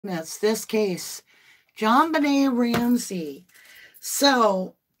That's this case. JonBenet RAMSEY.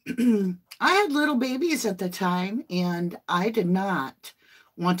 So I had little babies at the time, and I did not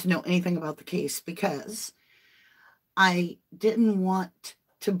want to know anything about the case because I didn't want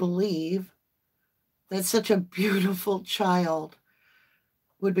to believe that such a beautiful child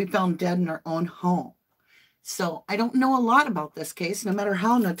would be found dead in her own home. So I don't know a lot about this case, no matter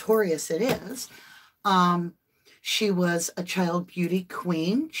how notorious it is. Um, she was a child beauty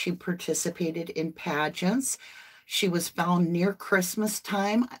queen. She participated in pageants. She was found near Christmas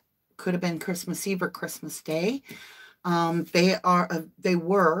time. Could have been Christmas Eve or Christmas Day. Well,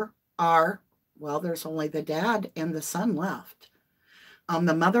 there's only the dad and the son left.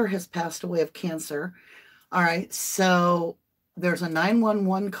 The mother has passed away of cancer. All right, so there's a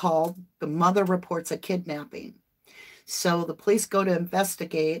 911 call. The mother reports a kidnapping. So the police go to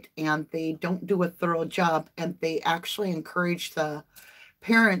investigate and they don't do a thorough job, and they actually encourage the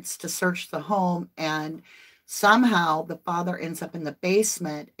parents to search the home, and somehow the father ends up in the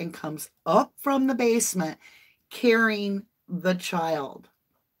basement and comes up from the basement carrying the child.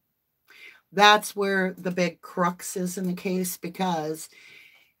 That's where the big crux is in the case, because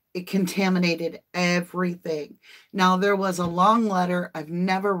it contaminated everything. Now, there was a long letter. I've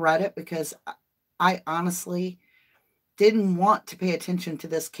never read it because I honestly didn't want to pay attention to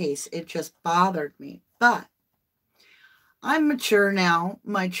this case. It just bothered me. But I'm mature now.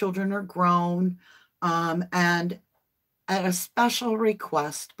 My children are grown. And at a special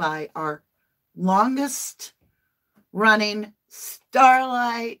request by our longest running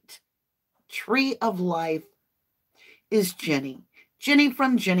Starlight Tree of Life is Jenny. Jenny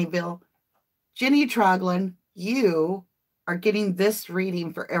from Jennyville. Jenny Troglin, you are getting this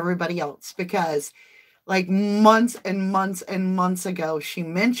reading for everybody else, because like months and months and months ago, she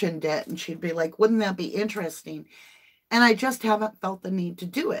mentioned it and she'd be like, wouldn't that be interesting? And I just haven't felt the need to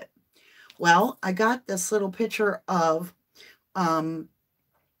do it. Well, I got this little picture of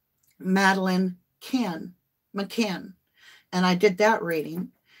Madeline McCann, and I did that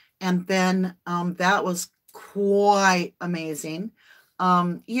reading. And then that was quite amazing.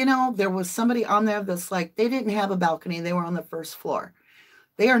 There was somebody on there that's like, they didn't have a balcony. They were on the first floor.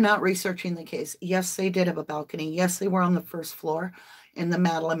 They are not researching the case. Yes, they did have a balcony. Yes, they were on the first floor in the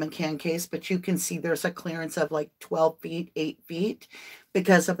Madeline McCann case, but you can see there's a clearance of like 12 feet, 8 feet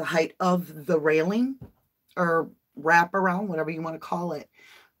because of the height of the railing or wraparound, whatever you want to call it.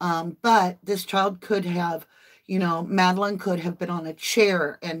 But this child could have, Madeline could have been on a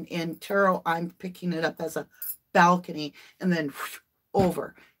chair, and in tarot, I'm picking it up as a balcony and then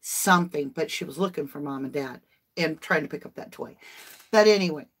over something, but she was looking for mom and dad and trying to pick up that toy. But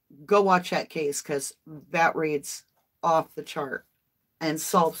anyway, go watch that case because that reads off the chart and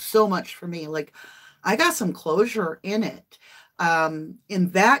solves so much for me. Like, I got some closure in it. In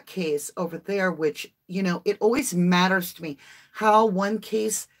that case over there, which, it always matters to me how one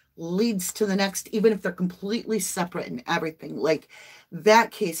case leads to the next, even if they're completely separate and everything. Like,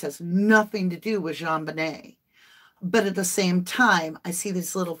 that case has nothing to do with JonBenet. But at the same time, I see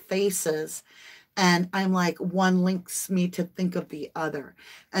these little faces and I'm like, one links me to think of the other.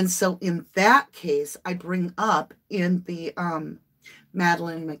 And so in that case, I bring up in the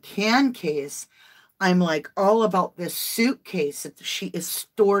Madeline McCann case, I'm like all about this suitcase that she is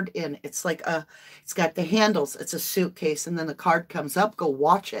stored in. It's like it's got the handles. It's a suitcase. And then the card comes up, go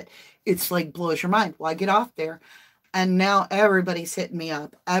watch it. It's like blows your mind. Well, I get off there and now everybody's hitting me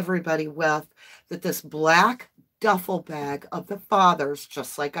up. Everybody with that this black duffel bag of the father's,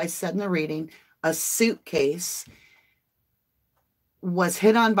 just like I said in the reading, a suitcase, was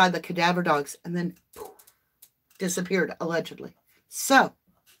hit on by the cadaver dogs and then poof, disappeared, allegedly. So,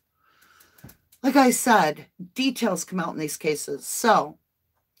 like I said, details come out in these cases. So,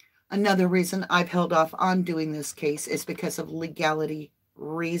 another reason I've held off on doing this case is because of legality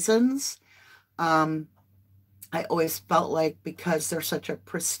reasons. I always felt like because they're such a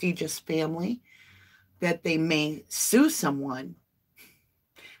prestigious family that they may sue someone.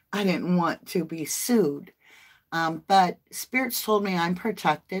 I didn't want to be sued. But spirits told me I'm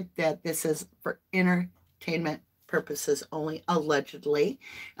protected, that this is for entertainment purposes only, allegedly.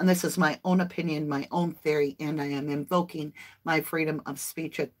 And this is my own opinion, my own theory, and I am invoking my freedom of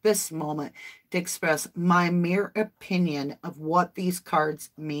speech at this moment to express my mere opinion of what these cards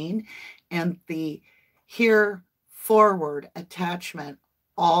mean, and the here forward attachment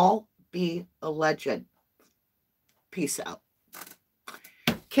all be alleged. Peace out.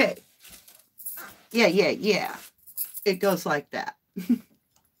 Okay. Yeah. It goes like that.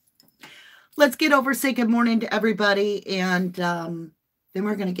 Let's get over, say good morning to everybody, and then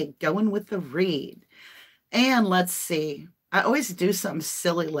we're going to get going with the read. And let's see. I always do something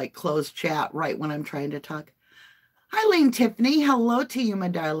silly like close chat right when I'm trying to talk. Hi, Lane Tiffany. Hello to you, my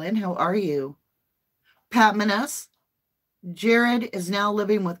darling. How are you? Pat Maness. Jared is now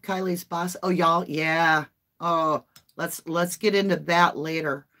living with Kylie's boss. Oh, y'all, yeah. Oh, let's get into that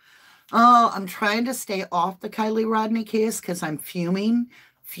later. Oh, I'm trying to stay off the Kylie Rodney case because I'm fuming.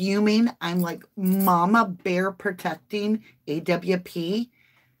 I'm like mama bear protecting AWP.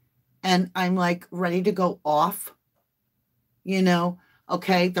 And I'm like ready to go off. You know,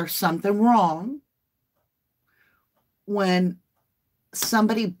 okay, there's something wrong when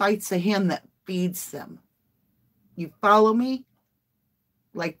somebody bites the hand that feeds them. You follow me?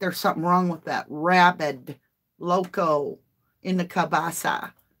 Like there's something wrong with that. Rabid, loco in the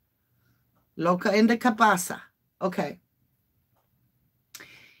cabasa. Loca in the cabasa. Okay.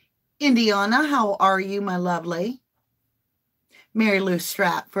 Indiana, how are you, my lovely? Mary Lou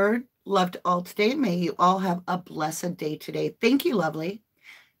Stratford, loved all today. May you all have a blessed day today. Thank you, lovely.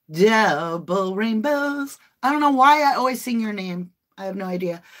 Double rainbows. I don't know why I always sing your name. I have no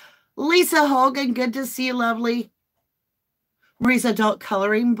idea. Lisa Hogan, good to see you, lovely. Marie's adult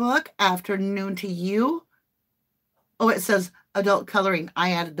coloring book, afternoon to you. Oh, it says adult coloring.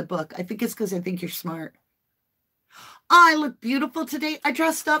 I added the book. I think it's because I think you're smart. I look beautiful today. I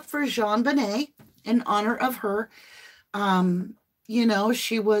dressed up for JonBenet in honor of her. You know,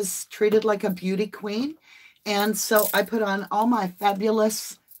 she was treated like a beauty queen. And so I put on all my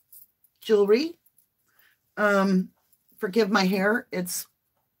fabulous jewelry. Forgive my hair. It's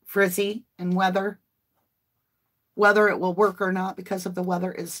frizzy and weather. Whether it will work or not because of the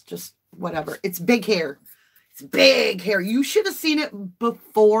weather is just whatever. It's big hair. It's big hair. You should have seen it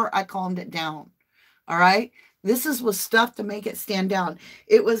before I calmed it down. All right. This was stuff to make it stand down.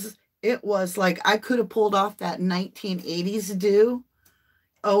 It was like I could have pulled off that 1980s do.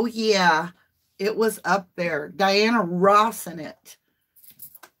 Oh, yeah. It was up there. Diana Ross in it.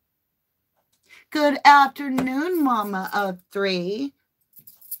 Good afternoon, Mama of 3.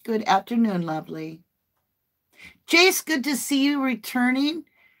 Good afternoon, lovely. Jace, good to see you returning.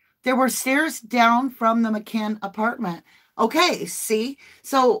 There were stairs down from the McCann apartment. Okay, see?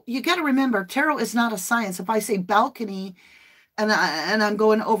 So you got to remember, tarot is not a science. If I say balcony and I'm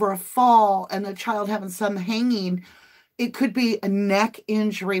going over a fall and the child having some hanging, it could be a neck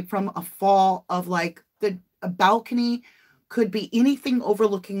injury from a fall of like a balcony could be anything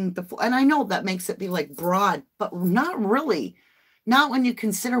overlooking the floor. And I know that makes it be like broad, but not really. Not when you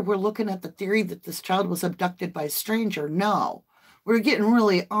consider we're looking at the theory that this child was abducted by a stranger. No, we're getting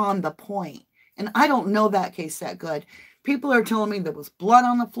really on the point. And I don't know that case that good. People are telling me there was blood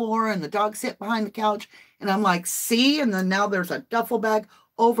on the floor and the dog sat behind the couch. And I'm like, see? And then now there's a duffel bag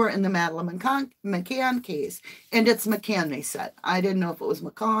over in the Madeline McCann case. And it's McCann, they said. I didn't know if it was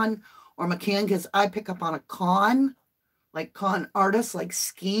McCann or McCann because I pick up on a con, like con artists, like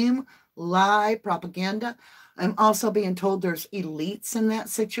scheme, lie, propaganda. I'm also being told there's elites in that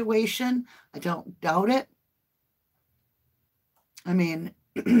situation. I don't doubt it. I mean,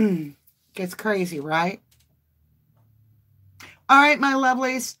 it's crazy, right? All right, my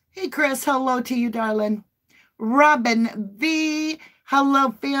lovelies. Hey, Chris, hello to you, darling. Robin V.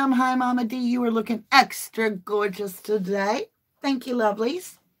 Hello, fam. Hi, Mama D. You are looking extra gorgeous today. Thank you,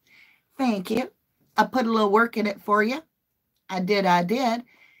 lovelies. Thank you. I put a little work in it for you. I did.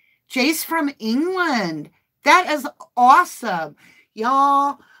 Jace from England. That is awesome.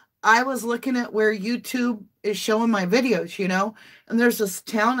 Y'all, I was looking at where YouTube is showing my videos, you know, and there's this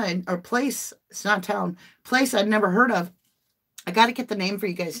town or place. It's not town. Place I'd never heard of. I got to get the name for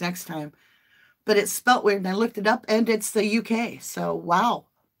you guys next time. But it's spelt weird, and I looked it up, and it's the UK. So, wow.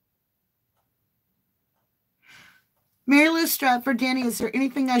 Mary Lou Stratford, Danny, is there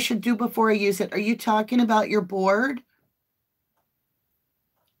anything I should do before I use it? Are you talking about your board?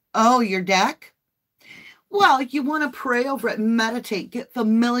 Oh, your deck? Well, you want to pray over it, meditate, get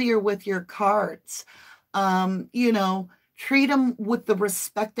familiar with your cards. You know, treat them with the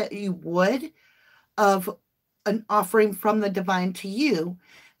respect that you would of an offering from the divine to you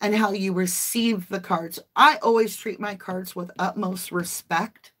and how you receive the cards. I always treat my cards with utmost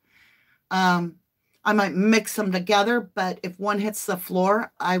respect. I might mix them together, but if one hits the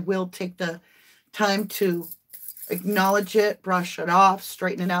floor, I will take the time to acknowledge it, brush it off,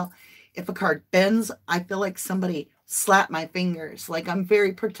 straighten it out. If a card bends, I feel like somebody slapped my fingers. Like I'm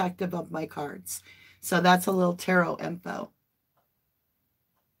very protective of my cards. So that's a little tarot info.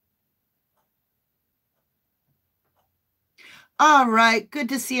 All right. Good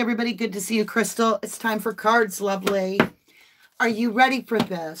to see everybody. Good to see you, Crystal. It's time for cards, lovely. Are you ready for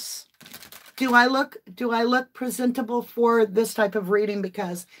this? Do I look presentable for this type of reading?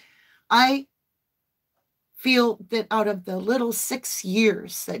 Because I feel that out of the little 6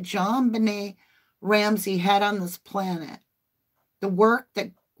 years that JonBenet RAMSEY had on this planet, the work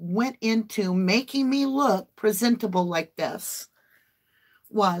that went into making me look presentable like this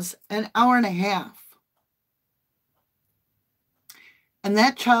was an hour and a half. And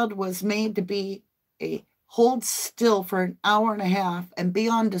that child was made to be a hold still for an hour and a half and be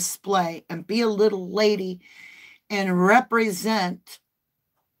on display and be a little lady and represent.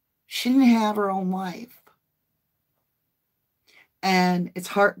 She didn't have her own life. And it's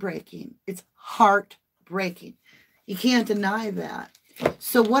heartbreaking. It's heartbreaking. You can't deny that.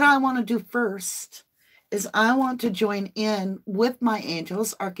 So what I want to do first is I want to join in with my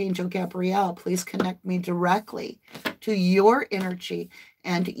angels, Archangel Gabriel. Please connect me directly to your energy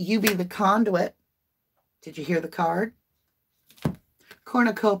and you be the conduit. Did you hear the card?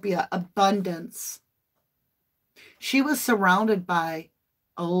 Cornucopia, abundance. She was surrounded by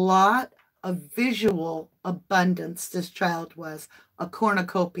a lot of visual abundance. This child was a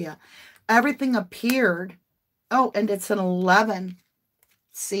cornucopia. Everything appeared. Oh, and it's an 11.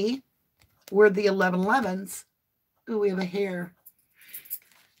 See? We're the 1111s. Oh, we have a hair.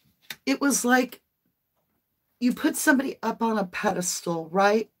 It was like you put somebody up on a pedestal,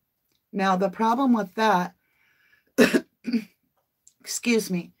 right? Now, the problem with that, excuse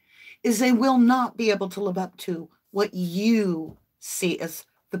me, is they will not be able to live up to what you see as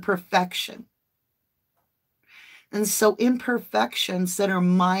the perfection. And so imperfections that are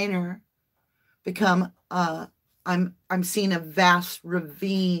minor become, I'm seeing a vast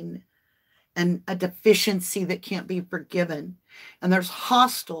ravine and a deficiency that can't be forgiven. And there's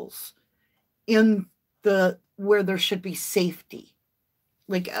hostels in the where there should be safety.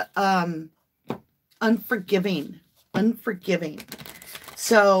 Like unforgiving.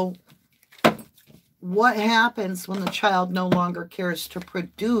 So what happens when the child no longer cares to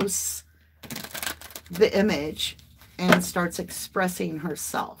produce the image and starts expressing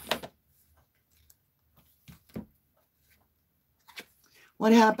herself?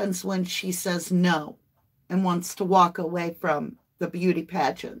 What happens when she says no and wants to walk away from the beauty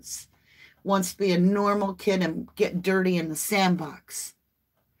pageants, wants to be a normal kid and get dirty in the sandbox?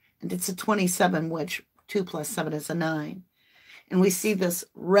 And it's a 27, which 2 plus 7 is a 9. And we see this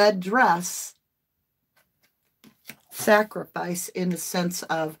red dress sacrifice in the sense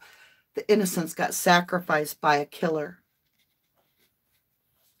of the innocence got sacrificed by a killer.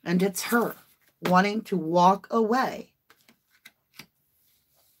 And it's her wanting to walk away.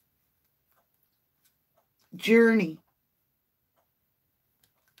 Journey.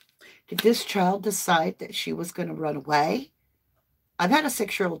 Did this child decide that she was going to run away? I've had a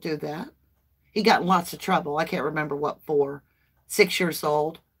 6-year-old do that. He got in lots of trouble. I can't remember what for. 6 years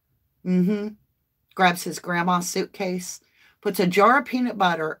old. Grabs his grandma's suitcase, puts a jar of peanut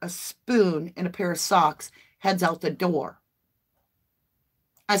butter, a spoon, and a pair of socks, heads out the door.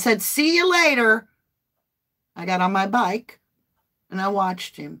 I said, see you later. I got on my bike and I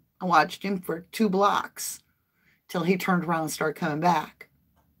watched him. I watched him for 2 blocks till he turned around and started coming back.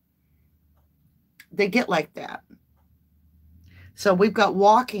 They get like that. So we've got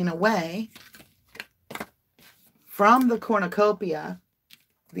walking away from the cornucopia,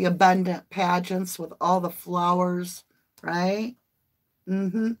 the abundant pageants with all the flowers, right?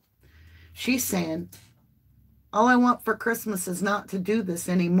 She's saying, all I want for Christmas is not to do this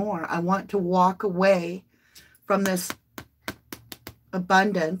anymore. I want to walk away from this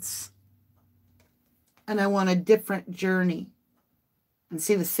abundance, and I want a different journey. And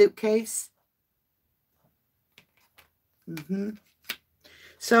see the suitcase?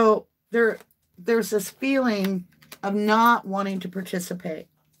 So there's this feeling of not wanting to participate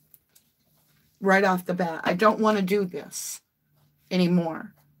right off the bat. I don't want to do this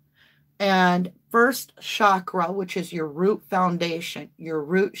anymore. And first chakra, which is your root foundation, your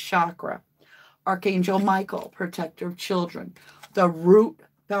root chakra, Archangel Michael, protector of children, the root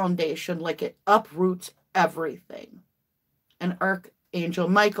foundation, like it uproots everything. And Archangel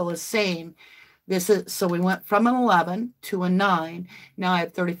Michael is saying, this is, so we went from an 11 to a 9. Now I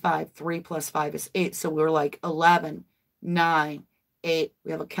have 35. 3 plus 5 is 8. So we're like 11, 9, 8.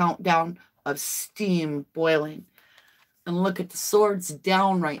 We have a countdown of steam boiling. And look at the swords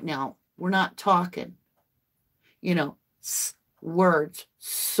down right now. We're not talking, you know, words,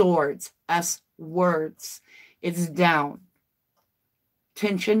 swords, S words. It's down.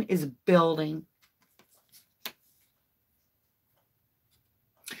 Tension is building.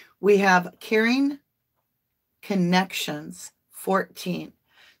 We have caring connections, 14.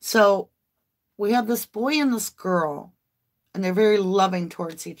 So we have this boy and this girl, and they're very loving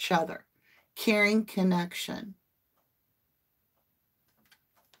towards each other. Caring connection.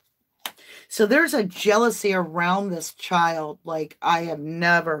 So there's a jealousy around this child like I have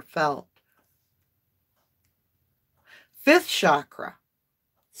never felt. 5th chakra.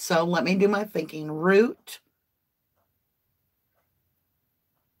 So let me do my thinking. Root,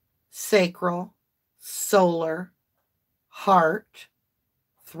 sacral, solar, heart,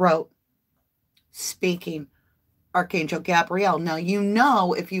 throat, speaking, Archangel Gabriel. Now, you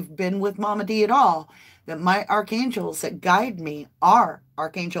know, if you've been with Mama D at all, that my archangels that guide me are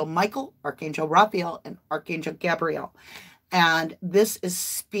Archangel Michael, Archangel Raphael, and Archangel Gabriel. And this is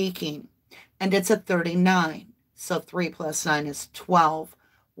speaking. And it's a 39. So 3 plus 9 is 12.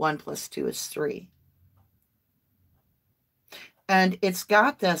 1 plus 2 is 3. And it's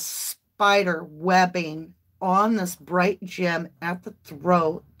got this spider webbing on this bright gem at the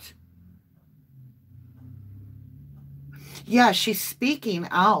throat. Yeah, she's speaking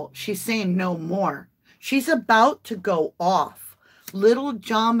out. She's saying no more. She's about to go off. Little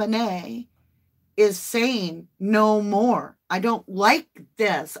JonBenet is saying no more. I don't like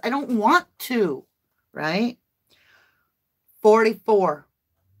this. I don't want to, right? 44.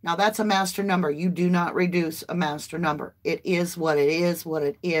 Now that's a master number. You do not reduce a master number. It is what it is, what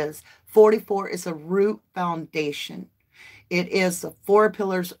it is. 44 is a root foundation. It is the 4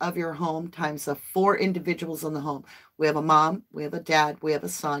 pillars of your home times the 4 individuals in the home. We have a mom, we have a dad, we have a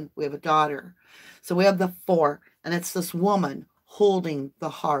son, we have a daughter. So we have the 4, and it's this woman holding the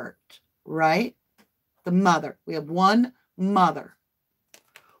heart, right? The mother. We have one mother.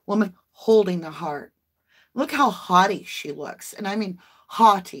 Woman holding the heart. Look how haughty she looks. And I mean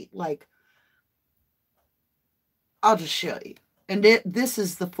haughty, like, I'll just show you. And this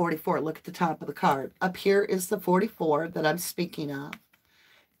is the 44. Look at the top of the card. Up here is the 44 that I'm speaking of.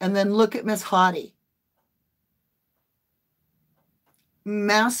 And then look at Miss Haughty.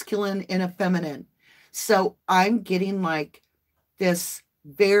 Masculine and a feminine. So I'm getting like this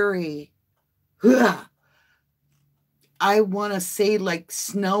very, I want to say like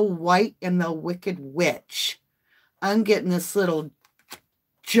Snow White and the Wicked Witch. I'm getting this little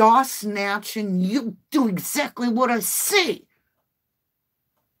jaw snatching, you do exactly what I say.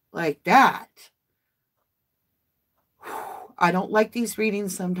 Like that. I don't like these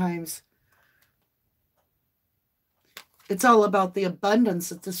readings sometimes. It's all about the abundance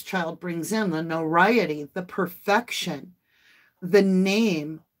that this child brings in, the notoriety, the perfection, the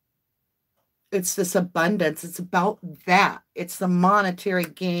name. It's this abundance. It's about that. It's the monetary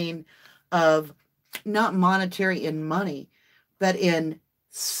gain of, not monetary in money, but in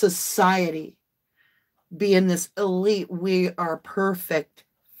society. Being this elite, we are perfect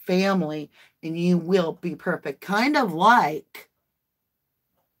family, and you will be perfect. Kind of like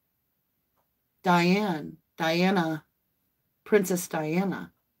Diana, Princess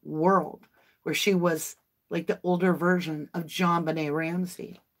Diana world, where she was like the older version of JonBenet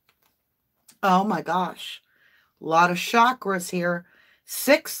RAMSEY. Oh my gosh. A lot of chakras here.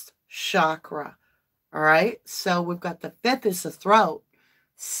 6th chakra. All right. So we've got the 5th is the throat.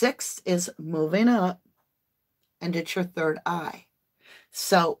 6th is moving up. And it's your 3rd eye.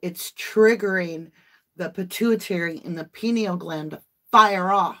 So it's triggering the pituitary and the pineal gland to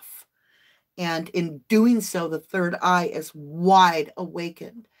fire off. And in doing so, the 3rd eye is wide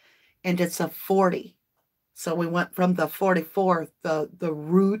awakened. And it's a 40. So we went from the 44, the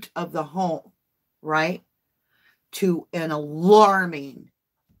root of the home, right? To an alarming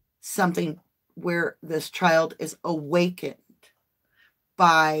something where this child is awakened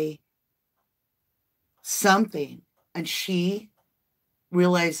by something. And she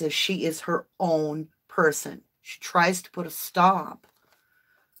realizes she is her own person. She tries to put a stop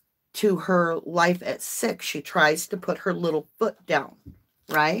to her life at 6. She tries to put her little foot down,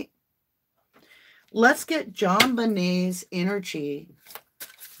 right? Let's get JonBenet's energy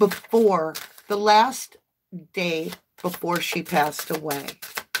before the last day before she passed away.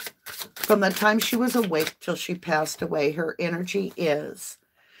 From the time she was awake till she passed away, her energy is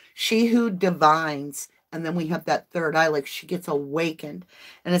she who divines. And then we have that 3rd eye, like she gets awakened.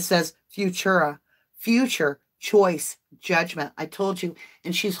 And it says futura, future, choice, judgment. I told you.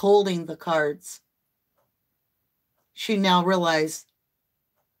 And she's holding the cards. She now realized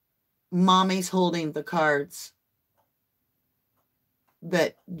mommy's holding the cards.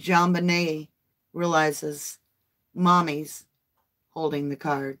 That JonBenet realizes mommy's holding the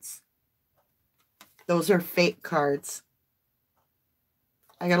cards. Those are fake cards.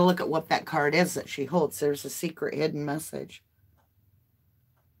 I got to look at what that card is that she holds. There's a secret hidden message.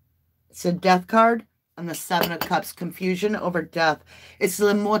 It's a death card and the 7 of Cups. Confusion over death. It's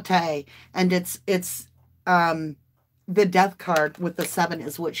the Mote. And it's the death card with the 7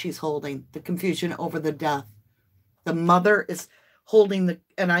 is what she's holding. The confusion over the death. The mother is holding the,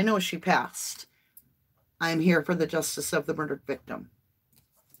 and I know she passed. I'm here for the justice of the murdered victim,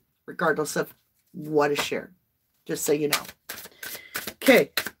 regardless of what is shared, just so you know.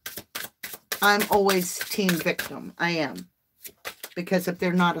 Okay. I'm always team victim. I am. Because if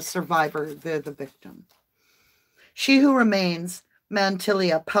they're not a survivor, they're the victim. She who remains,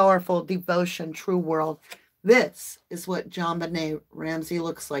 Mantilia, powerful, devotion, true world. This is what JonBenet RAMSEY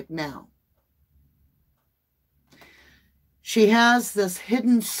looks like now. She has this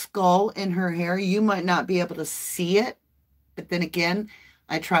hidden skull in her hair. You might not be able to see it, but then again,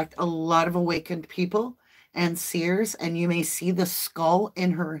 I attract a lot of awakened people and seers, and you may see the skull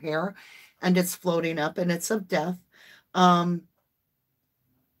in her hair, and it's floating up, and it's of death.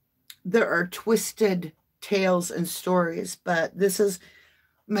 There are twisted tales and stories, but this is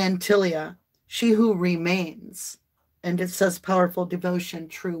Mantilia, she who remains, and it says powerful devotion,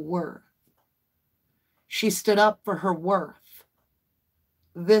 true worth. She stood up for her worth.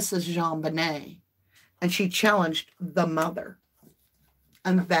 This is JonBenet, and she challenged the mother.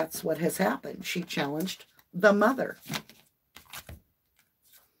 And that's what has happened. She challenged the mother.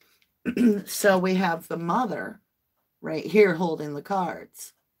 So we have the mother right here holding the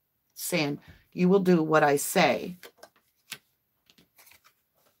cards, saying, you will do what I say.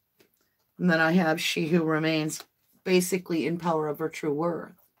 And then I have she who remains, basically in power of her true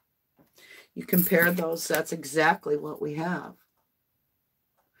worth. You compare those, that's exactly what we have.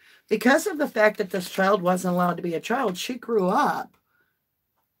 Because of the fact that this child wasn't allowed to be a child, she grew up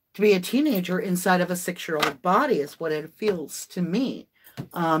to be a teenager inside of a 6-year-old body is what it feels to me.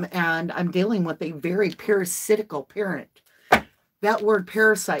 And I'm dealing with a very parasitical parent. That word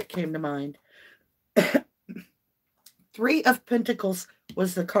parasite came to mind. 3 of Pentacles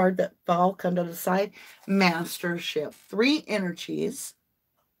was the card that fell, come to the side. Mastership. 3 energies.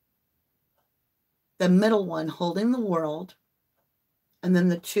 The middle one holding the world. And then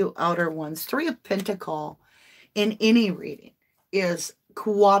the 2 outer ones. 3 of Pentacles in any reading is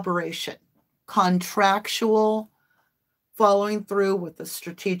cooperation, contractual, following through with a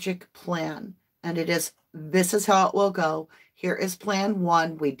strategic plan. And it is, this is how it will go. Here is plan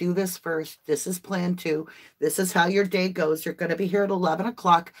 1. We do this first. This is plan 2. This is how your day goes. You're going to be here at 11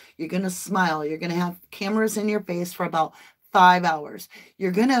 o'clock. You're going to smile. You're going to have cameras in your face for about 5 hours.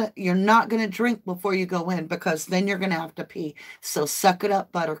 You're not going to drink before you go in, because then you're going to have to pee. So suck it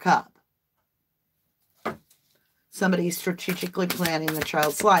up, buttercup. Somebody's strategically planning the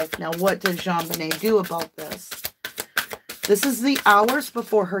child's life. Now, what does JonBenet do about this? This is the hours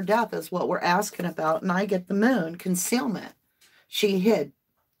before her death is what we're asking about. And I get the moon, concealment. She hid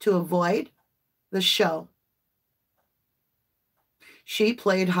to avoid the show. She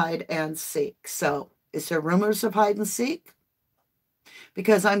played hide and seek. So, is there rumors of hide and seek?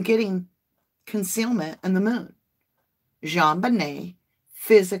 Because I'm getting concealment and the moon. JonBenet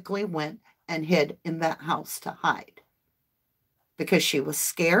physically went and hid in that house to hide. Because she was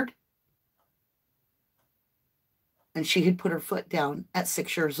scared. And she had put her foot down at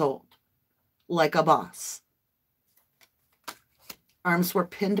 6 years old. Like a boss. Arms were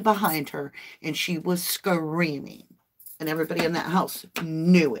pinned behind her. And she was screaming. And everybody in that house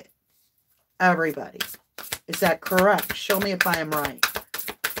knew it. Everybody. Is that correct? Show me if I am right.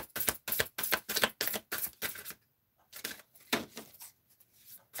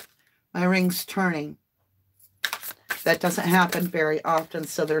 My ring's turning. That doesn't happen very often,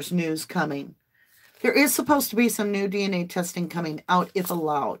 so there's news coming. There is supposed to be some new DNA testing coming out if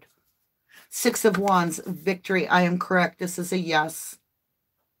allowed. 6 of Wands, victory. I am correct. This is a yes.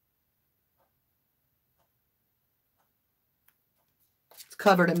 It's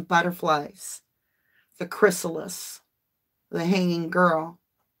covered in butterflies. The chrysalis. The hanging girl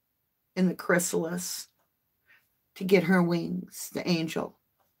in the chrysalis to get her wings. The angel.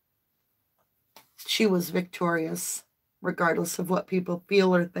 She was victorious, regardless of what people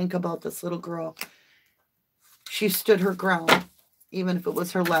feel or think about this little girl. She stood her ground, even if it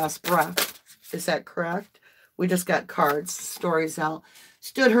was her last breath. Is that correct? We just got cards, stories out.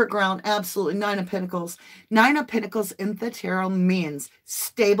 Stood her ground, absolutely. 9 of Pentacles. 9 of Pentacles in the tarot means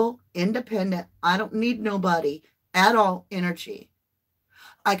stable, independent. I don't need nobody at all energy.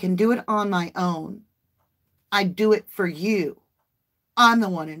 I can do it on my own. I do it for you. I'm the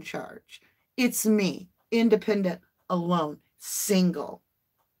one in charge. It's me, independent, alone, single.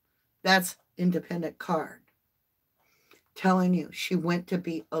 That's independent card. Telling you, she went to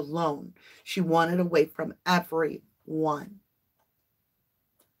be alone. She wanted away from everyone.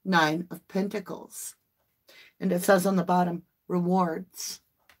 9 of Pentacles. And it says on the bottom, rewards.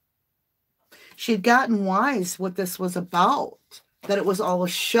 She'd gotten wise what this was about. That it was all a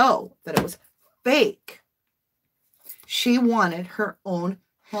show. That it was fake. She wanted her own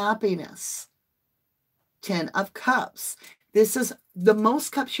happiness. 10 of Cups. This is the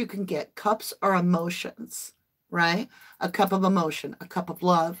most cups you can get. Cups are emotions, right? A cup of emotion, a cup of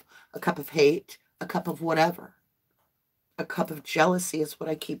love, a cup of hate, a cup of whatever. A cup of jealousy is what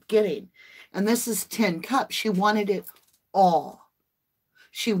I keep getting. And this is 10 cups. She wanted it all.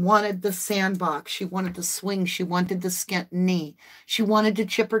 She wanted the sandbox. She wanted the swing. She wanted the skint knee. She wanted to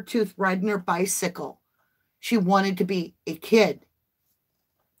chip her tooth riding her bicycle. She wanted to be a kid.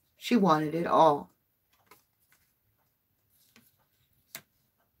 She wanted it all.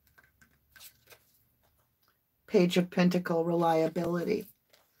 Page of Pentacle, reliability.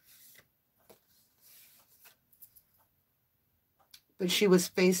 But she was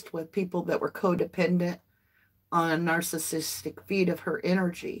faced with people that were codependent on a narcissistic feed of her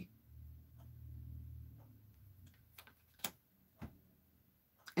energy.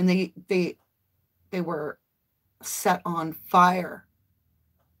 And they were set on fire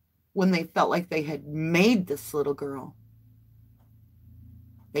when they felt like they had made this little girl.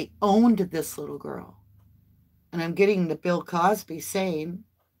 They owned this little girl. And I'm getting the Bill Cosby saying,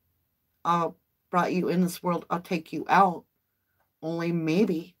 I brought you in this world, I'll take you out. Only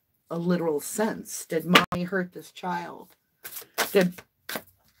maybe a literal sense. Did mommy hurt this child? Did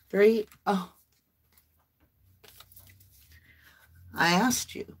 3? Oh. I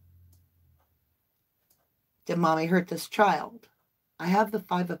asked you. Did mommy hurt this child? I have the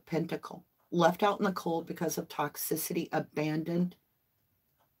 5 of Pentacle. Left out in the cold because of toxicity, abandoned.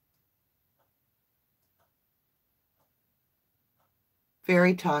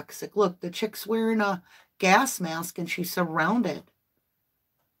 Very toxic. Look, the chick's wearing a gas mask and she's surrounded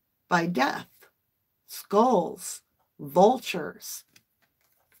by death, skulls, vultures.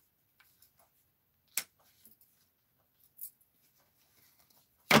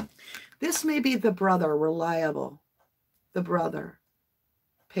 This may be the brother, reliable. The brother.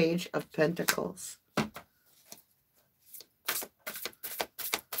 Page of Pentacles.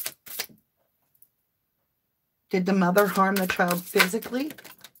 Did the mother harm the child physically?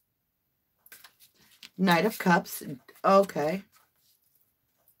 Knight of Cups. Okay.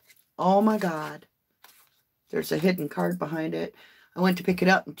 Oh my God. There's a hidden card behind it. I went to pick it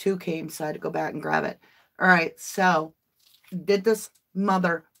up and 2 came, so I had to go back and grab it. All right, so did this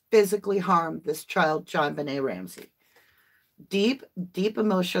mother physically harm this child, JonBenet RAMSEY? Deep, deep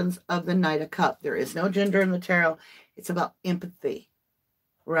emotions of the Knight of Cups. There is no gender in the tarot. It's about empathy,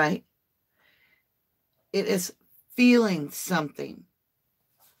 right? It is feeling something.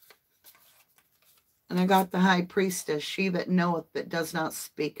 And I got the High Priestess, she that knoweth that does not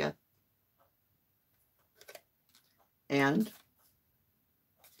speaketh. And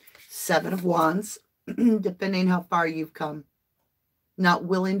 7 of Wands, depending how far you've come. Not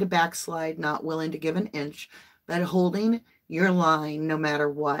willing to backslide, not willing to give an inch, but holding your line no matter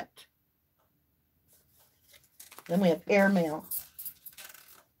what. Then we have airmail.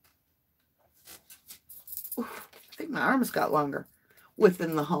 Oof, I think my arms got longer.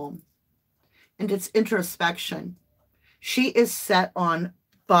 Within the home. And it's introspection. She is set on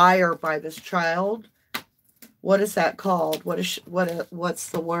fire by this child. What is that called? What's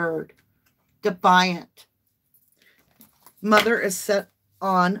the word? Defiant. Mother is set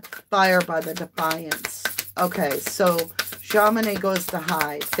on fire by the defiance. Okay, so JonBenet goes to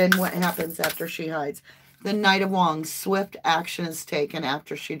hide. Then what happens after she hides? The Knight of Wands, swift action is taken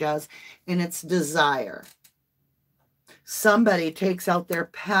after she does, and it's desire. Somebody takes out their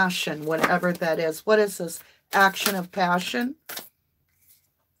passion, whatever that is. What is this? Action of passion?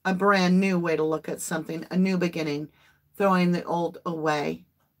 A brand new way to look at something. A new beginning. Throwing the old away.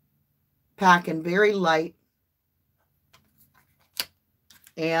 Packing very light.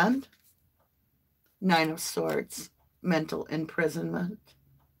 And 9 of Swords. Mental imprisonment.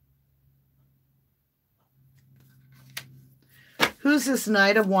 Who's this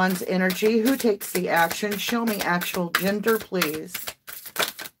Knight of Wands energy? Who takes the action? Show me actual gender, please.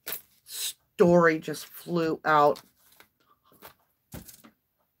 Story just flew out.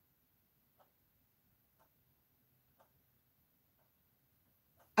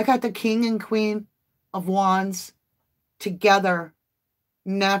 I got the King and Queen of Wands together,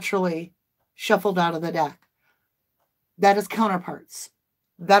 naturally shuffled out of the deck. That is counterparts.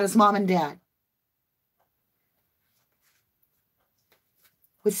 That is mom and dad.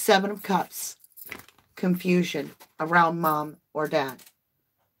 With 7 of Cups, confusion around mom or dad.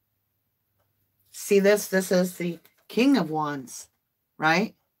 See this? This is the King of Wands,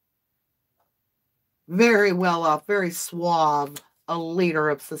 right? Very well off, very suave, a leader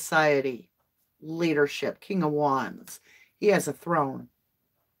of society. Leadership, King of Wands. He has a throne.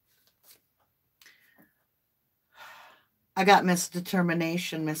 I got Miss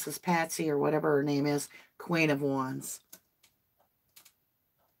Determination, Mrs. Patsy, or whatever her name is, Queen of Wands.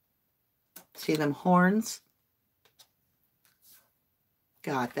 See them horns?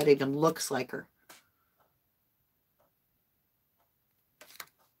 God, that even looks like her.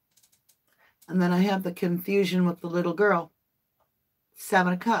 And then I have the confusion with the little girl.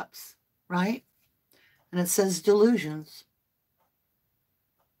 7 of Cups, right? And it says delusions.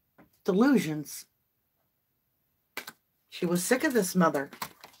 Delusions. She was sick of this mother.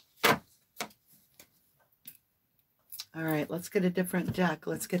 All right, let's get a different deck.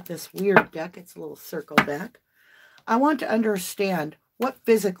 Let's get this weird deck. It's a little circle deck. I want to understand what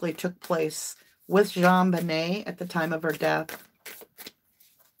physically took place with JonBenet at the time of her death.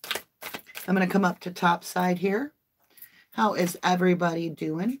 I'm going to come up to top side here. How is everybody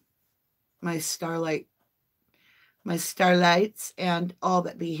doing? My starlights and all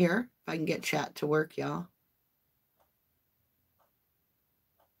that be here. If I can get chat to work, y'all.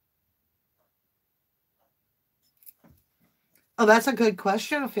 Oh, that's a good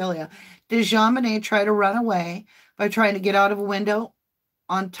question, Ophelia. Did JonBenet try to run away by trying to get out of a window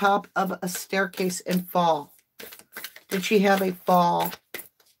on top of a staircase and fall? Did she have a fall?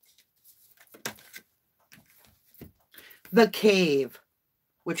 The cave,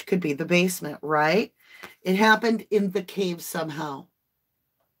 which could be the basement, right? It happened in the cave somehow.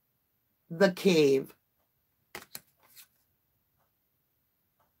 The cave.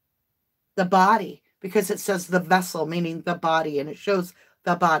 The body, because it says the vessel, meaning the body, and it shows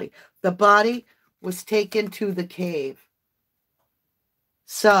the body. The body was taken to the cave.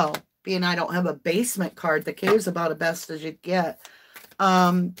 So, being I don't have a basement card, the cave's about the best as you get.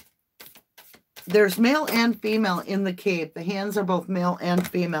 There's male and female in the cave. The hands are both male and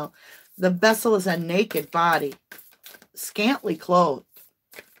female. The vessel is a naked body, scantily clothed.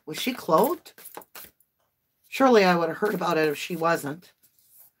 Was she clothed? Surely I would have heard about it if she wasn't.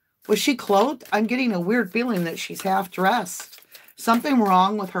 Was she clothed? I'm getting a weird feeling that she's half dressed. Something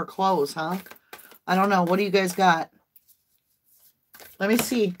wrong with her clothes, huh? I don't know. What do you guys got? Let me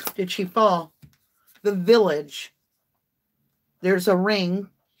see. Did she fall? The village. There's a ring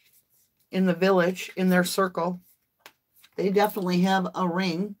in the village, in their circle. They definitely have a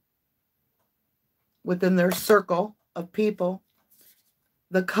ring within their circle of people.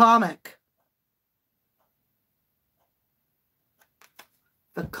 The comic.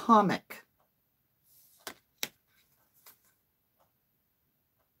 The comic.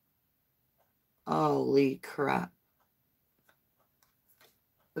 Holy crap.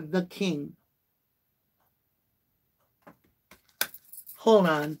 The king. Hold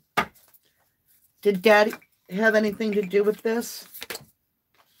on. Did Daddy have anything to do with this?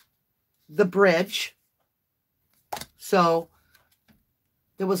 The bridge. So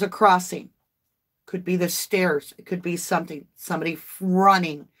there was a crossing. Could be the stairs. It could be something. Somebody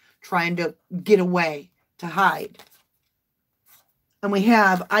running, trying to get away, to hide. And we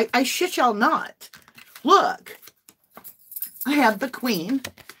have, I shit y'all not. Look. I have the queen.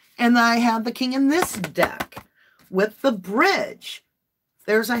 And I have the king in this deck. With the bridge.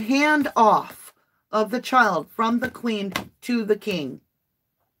 There's a hand off of the child from the queen to the king.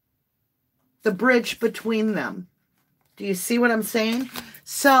 The bridge between them. Do you see what I'm saying?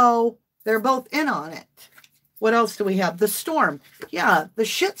 So they're both in on it. What else do we have? The storm. Yeah, the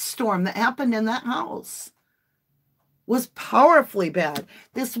shit storm that happened in that house was powerfully bad.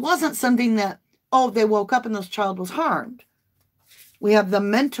 This wasn't something that, oh, they woke up and this child was harmed. We have the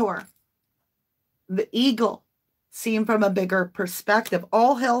mentor, the eagle, seen from a bigger perspective.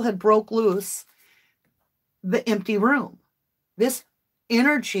 All hell had broke loose. The empty room. This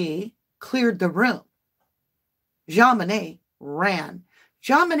energy cleared the room. JonBenet ran.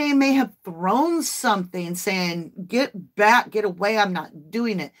 JonBenet may have thrown something saying, get back, get away, I'm not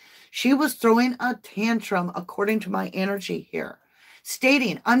doing it. She was throwing a tantrum according to my energy here,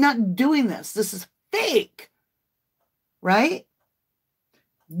 stating, I'm not doing this. This is fake. Right?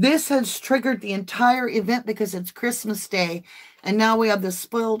 This has triggered the entire event because it's Christmas Day. And now we have this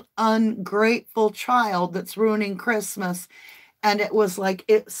spoiled, ungrateful child that's ruining Christmas. And it was like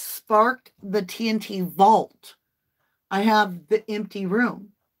it sparked the TNT vault. I have the empty room.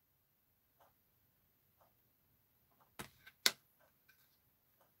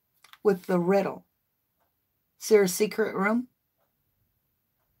 With the riddle. Seer's secret room.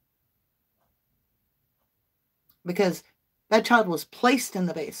 Because that child was placed in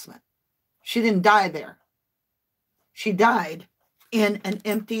the basement. She didn't die there. She died in an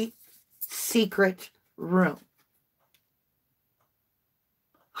empty, secret room.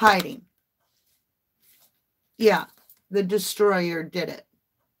 Hiding. Yeah, the destroyer did it.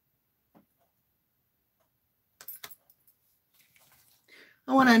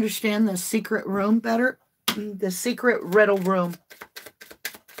 I want to understand the secret room better. The secret riddle room.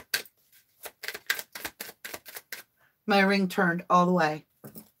 My ring turned all the way.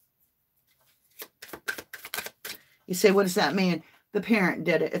 You say, what does that mean? The parent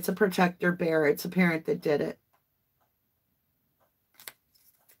did it. It's a protector bear. It's a parent that did it.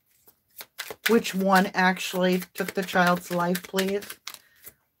 Which one actually took the child's life, please?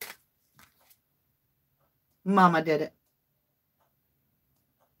 Mama did it.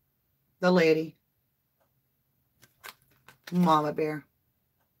 The lady. Mama bear.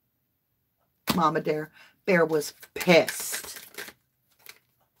 Mama bear. Bear was pissed.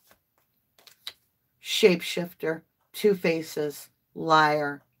 Shapeshifter. Two faces.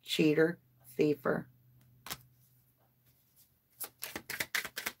 Liar. Cheater. Thiefer.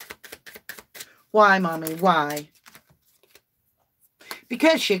 Why, Mommy? Why?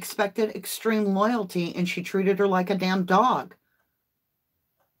 Because she expected extreme loyalty and she treated her like a damn dog.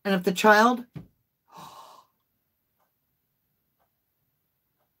 And if the child...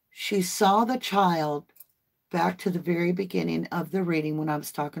 She saw the child back to the very beginning of the reading when I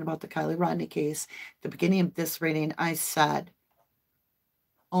was talking about the Kylie Rodney case. At the beginning of this reading, I said,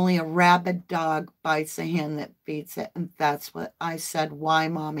 only a rabid dog bites the hand that feeds it. And that's what I said. Why,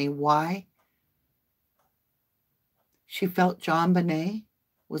 Mommy? Why? She felt JonBenet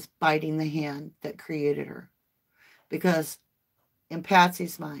was biting the hand that created her. Because in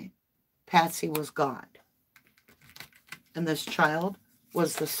Patsy's mind, Patsy was God. And this child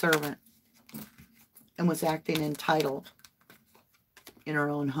was the servant and was acting entitled in her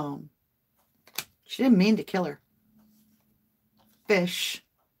own home. She didn't mean to kill her. Fish,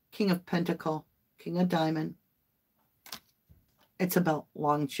 King of Pentacle, King of Diamond. It's about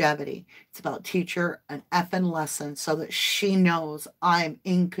longevity. It's about teach her an effing lesson so that she knows I'm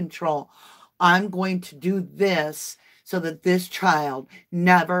in control. I'm going to do this so that this child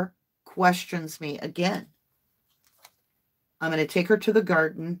never questions me again. I'm going to take her to the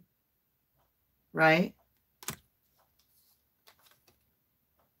garden, right?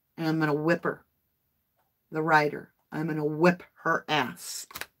 And I'm going to whip her, the rider. I'm going to whip her ass.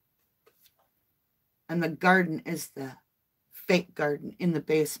 And the garden is the fake garden in the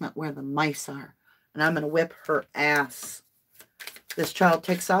basement where the mice are. And I'm going to whip her ass. This child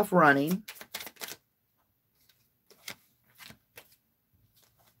takes off running.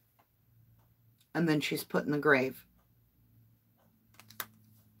 And then she's put in the grave.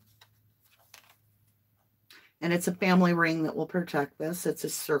 And it's a family ring that will protect this. It's a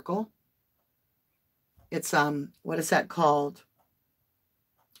circle. It's, what is that called?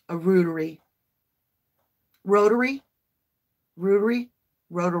 A rotary. Rotary? Rotary?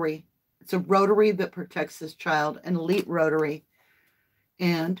 Rotary. It's a rotary that protects this child, an elite rotary.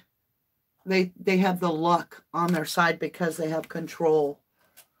 And they have the luck on their side because they have control.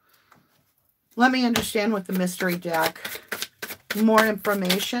 Let me understand with the mystery deck. More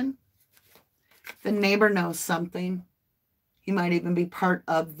information. The neighbor knows something. He might even be part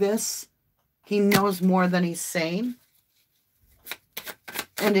of this. He knows more than he's saying.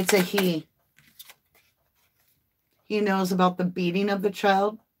 And it's a he. He knows about the beating of the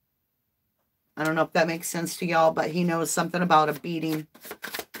child. I don't know if that makes sense to y'all, but he knows something about a beating.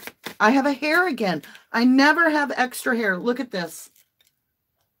 I have a hair again. I never have extra hair. Look at this.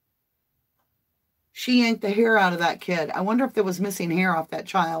 She yanked the hair out of that kid. I wonder if there was missing hair off that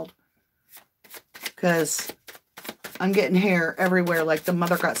child. Because I'm getting hair everywhere. Like the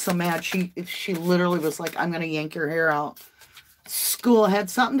mother got so mad. She literally was like, I'm going to yank your hair out. School had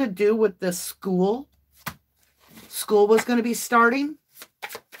something to do with this school. School was going to be starting.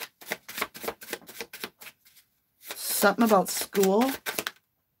 Something about school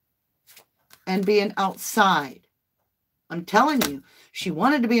and being outside. I'm telling you, she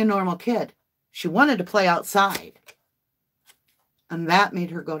wanted to be a normal kid. She wanted to play outside. And that made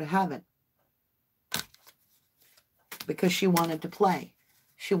her go to heaven. Because she wanted to play.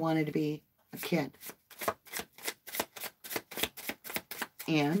 She wanted to be a kid.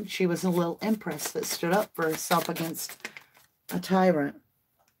 And she was a little empress that stood up for herself against a tyrant.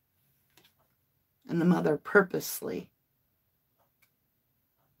 And the mother purposely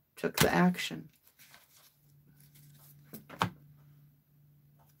took the action.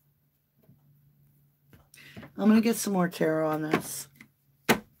 I'm going to get some more tarot on this.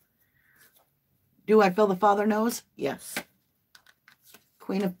 Do I feel the Father knows? Yes.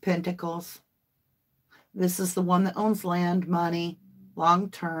 Queen of Pentacles. This is the one that owns land, money, long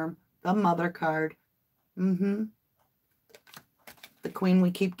term, the Mother card. The Queen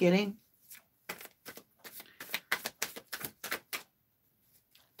we keep getting.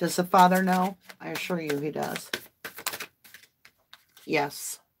 Does the Father know? I assure you he does.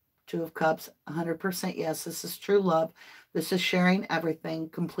 Yes. Two of Cups, 100% yes. This is true love. This is sharing everything,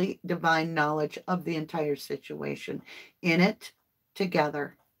 complete divine knowledge of the entire situation. In it,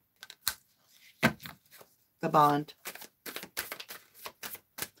 together. The bond.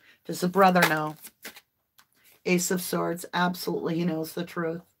 Does the brother know? Ace of Swords, absolutely he knows the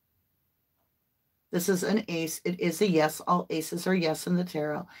truth. This is an ace. It is a yes. All aces are yes in the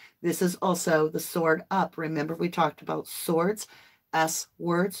tarot. This is also the sword up. Remember we talked about swords, S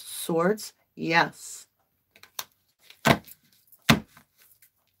words, swords, yes.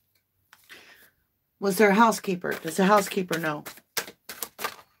 Was there a housekeeper? Does the housekeeper know?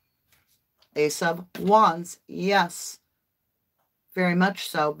 Ace of Wands, yes. Very much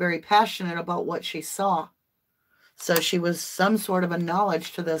so. Very passionate about what she saw. So she was some sort of a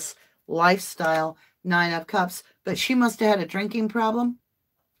knowledge to this lifestyle. 9 of Cups. But she must have had a drinking problem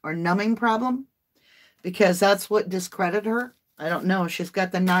or numbing problem, because that's what discredited her. I don't know. She's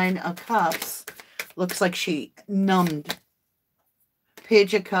got the 9 of Cups. Looks like she numbed.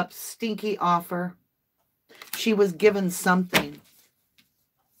 Page of Cups, stinky offer. She was given something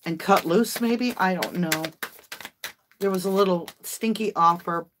and cut loose, maybe? I don't know. There was a little stinky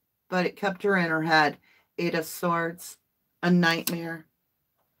offer, but it kept her in her head. 8 of Swords, a nightmare.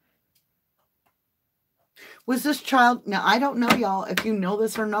 Was this child, now I don't know, y'all, if you know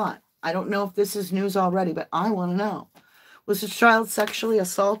this or not. I don't know if this is news already, but I want to know. Was this child sexually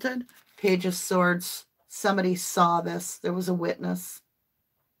assaulted? Page of Swords, somebody saw this. There was a witness.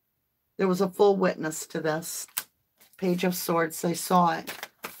 There was a full witness to this. Page of Swords, they saw it.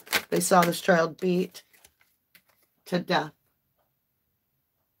 They saw this child beat to death.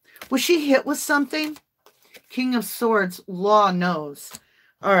 Was she hit with something? King of Swords, Law knows.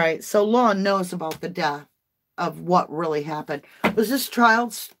 All right, so Law knows about the death of what really happened. Was this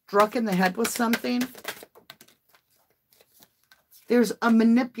child struck in the head with something? There's a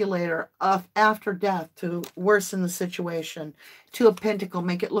manipulator of after death to worsen the situation. 2 of Pentacles,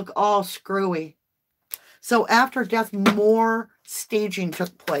 make it look all screwy. So after death, more staging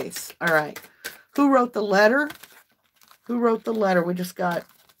took place. All right. Who wrote the letter? Who wrote the letter? We just got...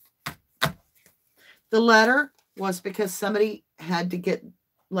 The letter was because somebody had to get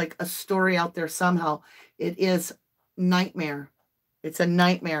like a story out there somehow. It is nightmare. It's a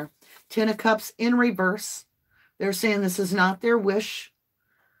nightmare. 10 of Cups in reverse. They're saying this is not their wish.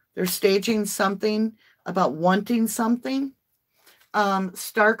 They're staging something about wanting something.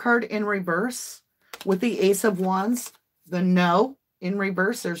 Star card in reverse with the Ace of Wands. The no in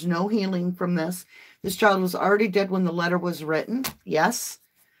reverse. There's no healing from this. This child was already dead when the letter was written. Yes.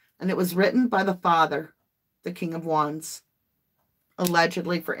 And it was written by the father, the King of Wands.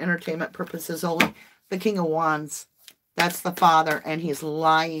 Allegedly for entertainment purposes only. The King of Wands. That's the father. And he's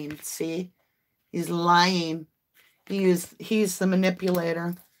lying. See? He's lying. He's the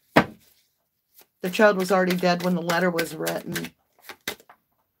manipulator. The child was already dead when the letter was written.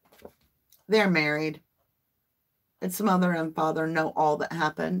 They're married. Its mother and father know all that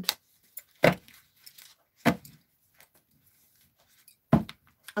happened.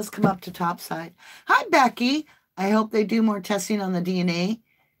 Let's come up to top side. Hi, Becky. I hope they do more testing on the DNA.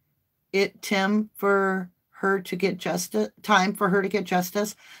 Time for her to get justice.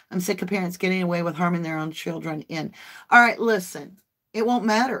 I'm sick of parents getting away with harming their own children in. All right, listen. It won't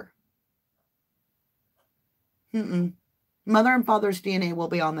matter. Mother and father's DNA will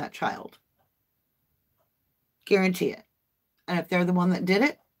be on that child. Guarantee it. And if they're the one that did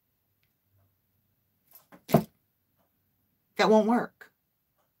it, that won't work.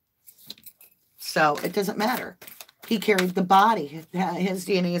 So it doesn't matter. He carried the body. His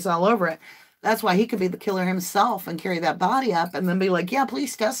DNA is all over it. That's why he could be the killer himself and carry that body up and then be like, yeah,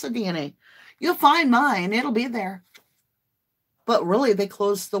 please test the DNA. You'll find mine. It'll be there. But really, they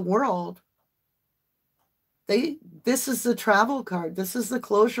closed the world. This is the travel card. This is the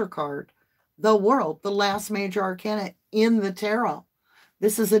closure card. The world, the last major arcana in the tarot.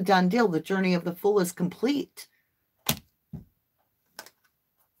 This is a done deal. The journey of the fool is complete.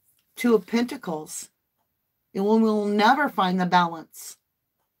 2 of Pentacles. And we will never find the balance.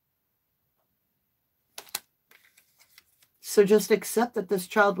 So just accept that this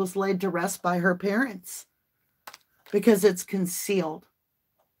child was laid to rest by her parents because it's concealed.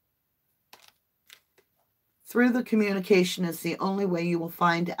 Through the communication is the only way you will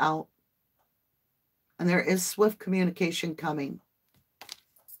find out. And there is swift communication coming.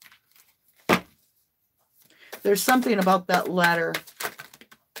 There's something about that letter.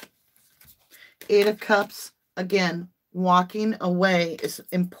 8 of Cups, again, walking away is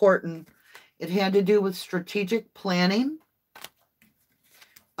important. It had to do with strategic planning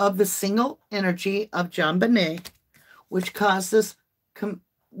of the single energy of JonBenet, which caused this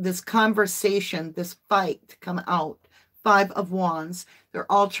this conversation, this fight to come out. 5 of Wands.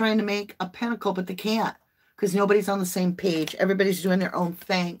 They're all trying to make a pentacle, but they can't because nobody's on the same page. Everybody's doing their own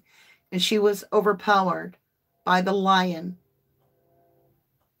thing. And she was overpowered by the Lion.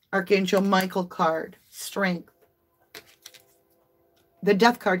 Archangel Michael card, strength. The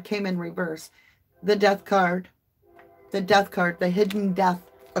Death card came in reverse. The Death card, the hidden death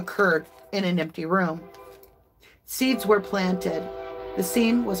occurred in an empty room. Seeds were planted. The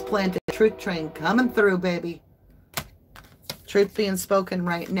seed was planted. Truth train coming through, baby. Truth being spoken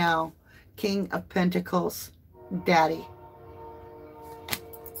right now. King of Pentacles, Daddy.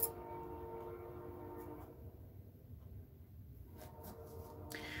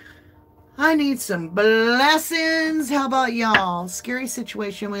 I need some blessings. How about y'all? Scary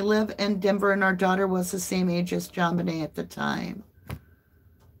situation. We live in Denver and our daughter was the same age as JonBenet at the time.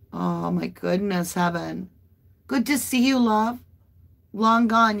 Oh my goodness, heaven. Good to see you, love. Long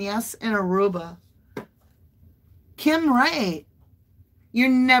gone, yes, in Aruba. Kim Wright. You're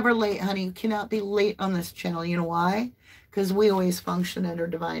never late, honey. You cannot be late on this channel. You know why? Because we always function under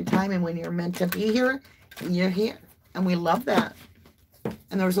divine time, and when you're meant to be here, you're here. And we love that.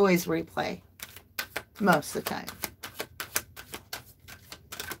 And there's always replay. Most of the time.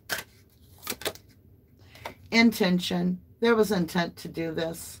 Intention. There was intent to do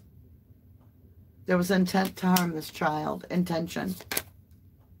this. There was intent to harm this child. Intention.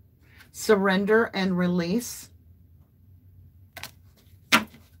 Surrender and release.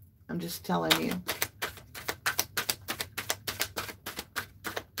 I'm just telling you.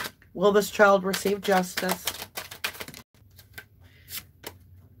 Will this child receive justice?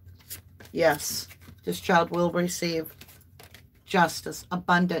 Yes, this child will receive justice,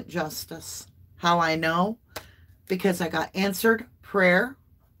 abundant justice. How I know? Because I got answered prayer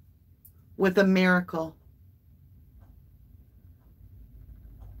with a miracle.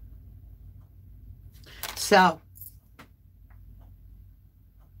 So,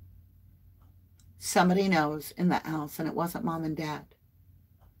 somebody knows in that house, and it wasn't mom and dad.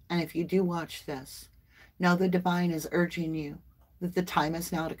 And if you do watch this, know the divine is urging you that the time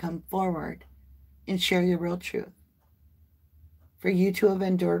is now to come forward and share your real truth. For you to have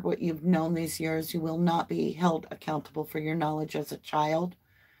endured what you've known these years, you will not be held accountable for your knowledge as a child,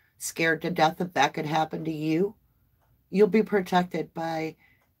 scared to death if that could happen to you. You'll be protected by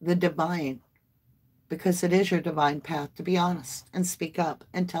the divine, because it is your divine path to be honest and speak up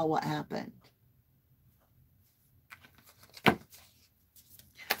and tell what happened.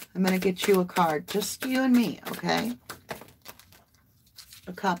 I'm going to get you a card, just you and me, okay?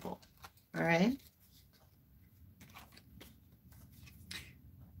 A couple, all right?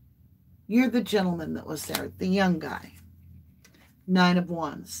 You're the gentleman that was there, the young guy. 9 of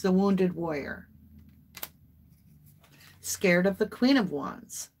Wands, the wounded warrior. Scared of the Queen of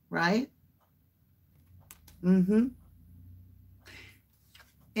Wands, right? Mm-hmm.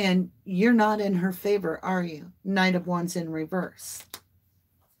 And you're not in her favor, are you? 9 of Wands in reverse.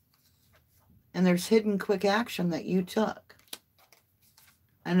 And there's hidden quick action that you took.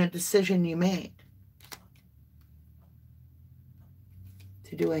 And a decision you made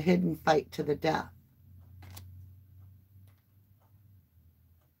to do a hidden fight to the death,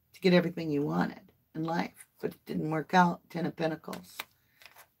 to get everything you wanted in life, but it didn't work out. 10 of Pentacles,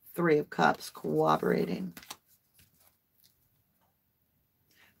 3 of Cups, cooperating.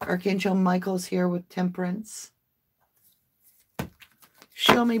 Archangel Michael's here with Temperance.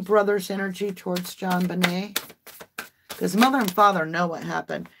 Show me brother's energy towards JonBenet. Because mother and father know what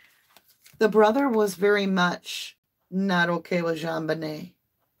happened. The brother was very much not okay with JonBenet.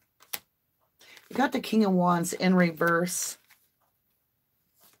 You got the King of Wands in reverse.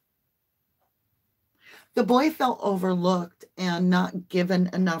 The boy felt overlooked and not given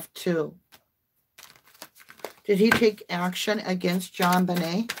enough to. Did he take action against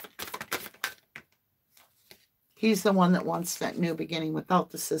JonBenet? He's the one that wants that new beginning without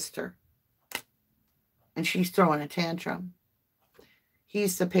the sister. And she's throwing a tantrum.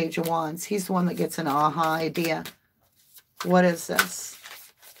 He's the Page of Wands. He's the one that gets an aha idea. What is this?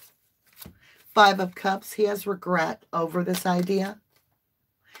 5 of Cups. He has regret over this idea.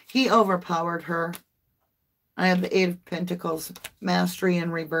 He overpowered her. I have the 8 of Pentacles, mastery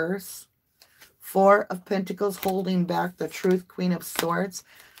in reverse. 4 of Pentacles, holding back the truth, Queen of Swords.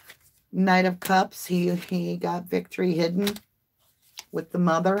 Knight of Cups, he got victory hidden with the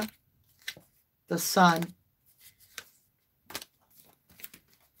mother. The Sun.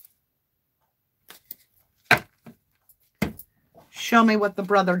 Show me what the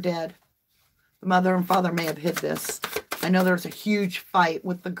brother did. The mother and father may have hid this. I know there's a huge fight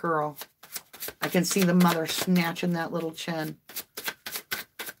with the girl. I can see the mother snatching that little chin.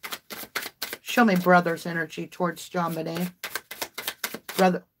 Show me brother's energy towards JonBenet.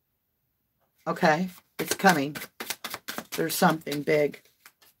 Brother. Okay. It's coming. There's something big.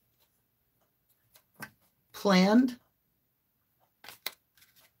 Planned.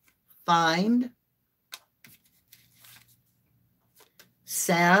 Find.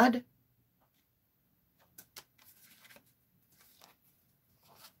 Sad.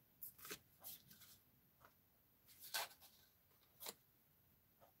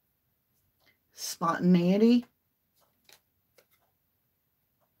 Spontaneity.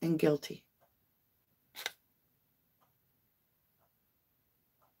 And guilty.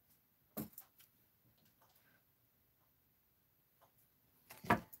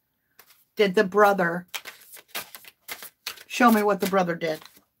 Did the brother show me what the brother did?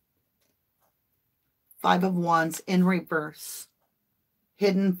 5 of Wands in reverse.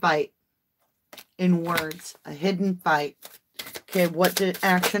 Hidden fight. In words, a hidden fight. Okay, what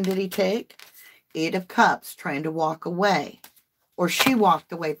action did he take? 8 of Cups, trying to walk away. Or she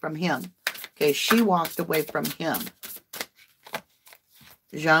walked away from him. Okay, she walked away from him.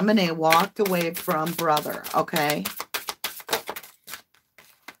 JonBenet walked away from brother, okay?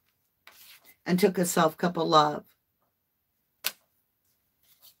 And took a self-cup of love.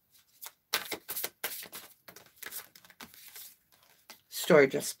 Story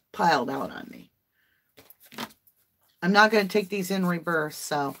just piled out on me. I'm not going to take these in reverse,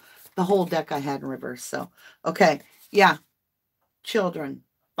 so the whole deck I had in reverse, so okay. Yeah. Children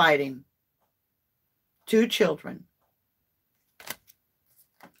fighting. 2 children.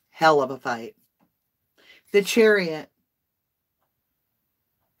 Hell of a fight. The Chariot.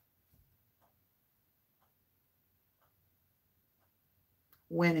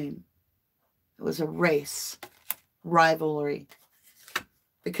 Winning. It was a race. Rivalry.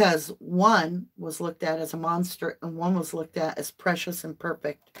 Because one was looked at as a monster and one was looked at as precious and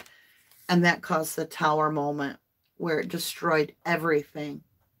perfect. And that caused the Tower moment where it destroyed everything.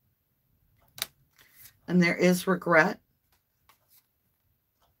 And there is regret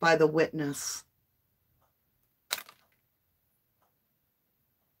by the witness.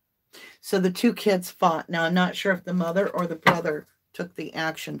 So the 2 kids fought. Now, I'm not sure if the mother or the brother took the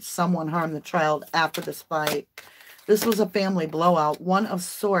action. Someone harmed the child after this fight. This was a family blowout. 1 of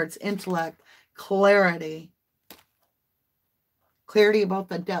Swords, intellect, clarity. Clarity about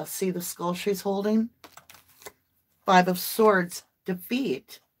the death. See the skull she's holding? 5 of Swords,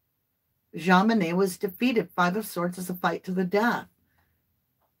 defeat. JonBenet was defeated. 5 of Swords is a fight to the death.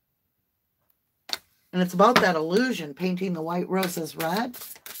 And it's about that illusion, painting the white roses red.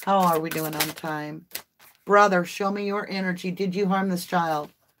 How are we doing on time? Brother, show me your energy. Did you harm this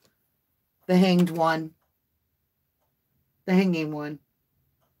child? The Hanged One. The Hanging One.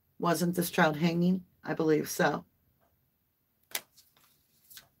 Wasn't this child hanging? I believe so.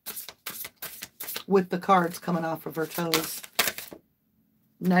 With the cards coming off of her toes.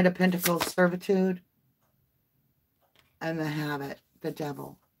 Knight of Pentacles, servitude. And the Habit, the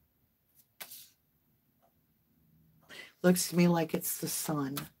Devil. Looks to me like it's the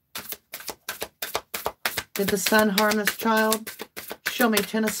Sun. Did the Sun harm this child? Show me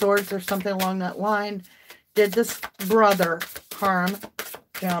 10 of Swords or something along that line. Did this brother harm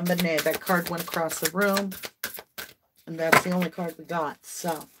JonBenet? That card went across the room. And that's the only card we got.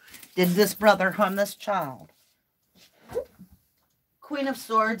 So, did this brother harm this child? Queen of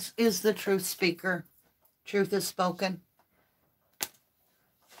Swords is the truth speaker. Truth is spoken.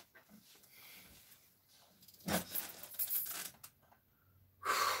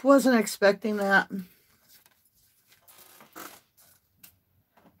 Wasn't expecting that.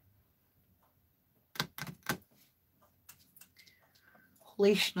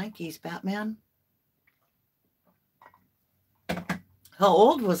 Holy shnikes, Batman. How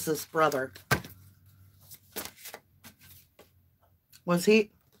old was this brother? Was he?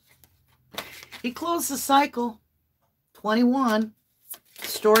 He closed the cycle. 21.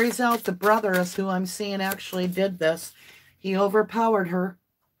 Story's out. The brother is who I'm seeing actually did this. He overpowered her.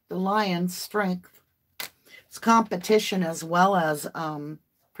 The lion's strength. It's competition as well as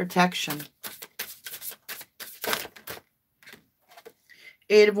protection.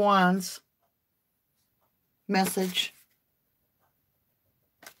 8 of Wands. Message.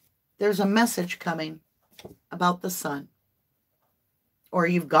 There's a message coming about the sun. Or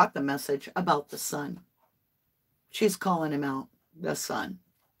you've got the message about the sun. She's calling him out. The sun.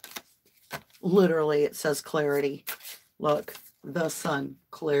 Literally, it says clarity. Look. The sun.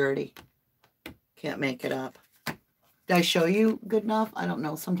 Clarity. Can't make it up. Did I show you good enough? I don't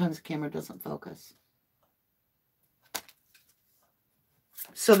know. Sometimes the camera doesn't focus.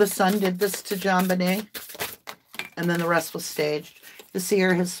 So the sun did this to JonBenet. And then the rest was staged. The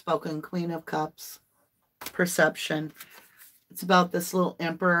Seer has spoken, Queen of Cups, perception. It's about this little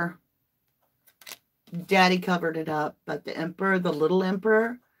emperor. Daddy covered it up, but the emperor, the little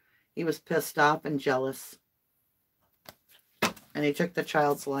emperor, he was pissed off and jealous. And he took the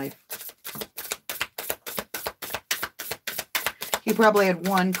child's life. He probably had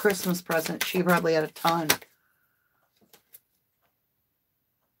one Christmas present. She probably had a ton.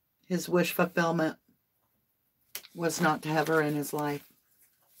 His wish fulfillment was not to have her in his life.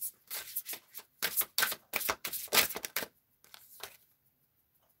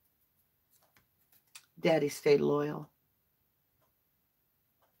 Daddy stayed loyal.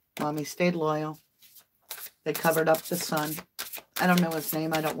 Mommy stayed loyal. They covered up the son. I don't know his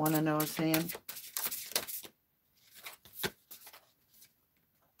name. I don't want to know his name.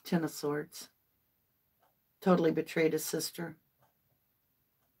 Ten of Swords. Totally betrayed his sister.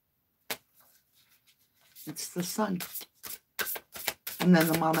 It's the son. And then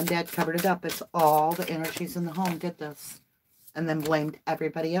the mom and dad covered it up. It's all the energies in the home did this. And then blamed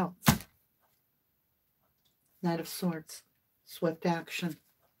everybody else. Knight of Swords. Swift action.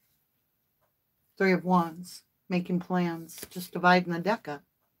 Three of Wands. Making plans. Just dividing the deck up.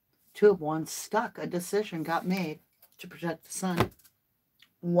 Two of Wands. Stuck. A decision got made to protect the son.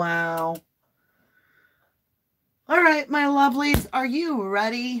 Wow. All right, my lovelies. Are you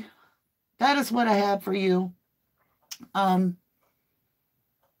ready? That is what I have for you. You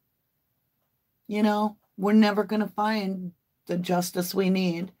know, we're never going to find the justice we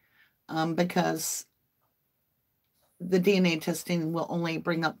need because the DNA testing will only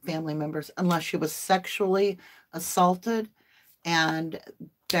bring up family members unless she was sexually assaulted and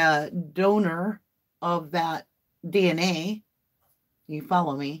the donor of that DNA, you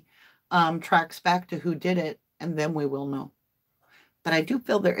follow me, tracks back to who did it, and then we will know. But I do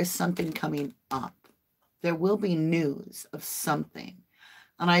feel there is something coming up. There will be news of something.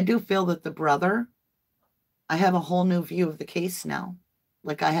 And I do feel that the brother, I have a whole new view of the case now.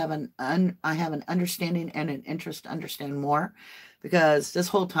 Like I have an understanding and an interest to understand more. Because this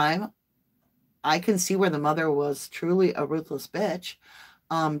whole time, I can see where the mother was truly a ruthless bitch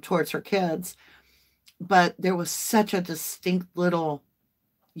towards her kids. But there was such a distinct little,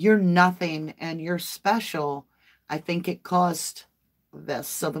 you're nothing and you're special. I think it caused this.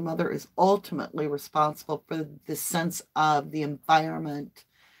 So the mother is ultimately responsible for the sense of the environment.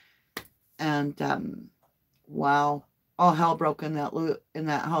 And wow, all hell broke in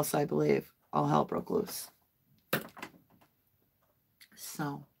that house, I believe. All hell broke loose.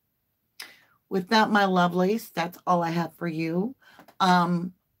 So with that, my lovelies, that's all I have for you. I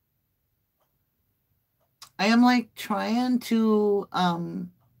am like trying to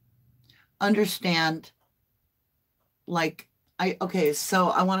understand, like, okay, so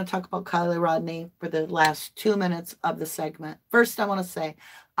I want to talk about Kylie Rodney for the last 2 minutes of the segment. First, I want to say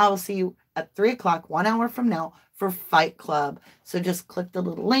I will see you at 3 o'clock, 1 hour from now, for Fight Club. So just click the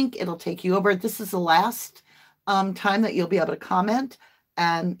little link. It'll take you over. This is the last time that you'll be able to comment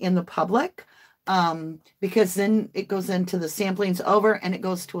and in the public, because then it goes into the sampling's over and it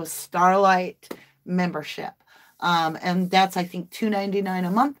goes to a Starlight membership. And that's, I think, $2.99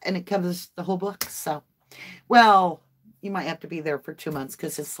 a month, and it covers the whole book. So, well, you might have to be there for 2 months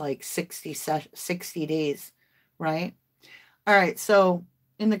because it's like 60 days, right? All right, so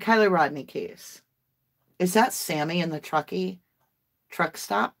in the Kylie Rodney case, is that Sammy in the truck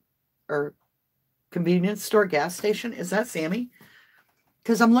stop or convenience store gas station? Is that Sammy?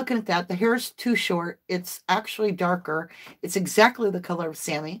 Because I'm looking at that. The hair is too short. It's actually darker. It's exactly the color of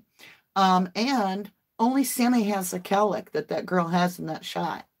Sammy. And only Sammy has the cowlick that girl has in that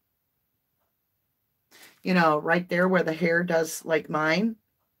shot. You know, right there where the hair does like mine,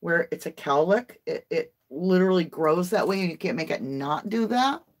 where it's a cowlick. It literally grows that way and you can't make it not do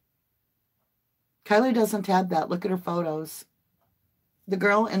that. Kylie doesn't have that. Look at her photos. The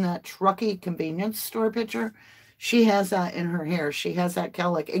girl in that trucky convenience store picture, she has that in her hair. She has that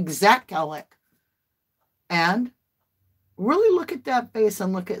cowlick, exact cowlick. And really look at that face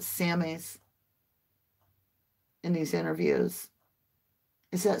and look at Sammy's in these interviews.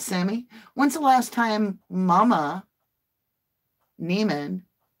 Is that Sammy? When's the last time Mama Neiman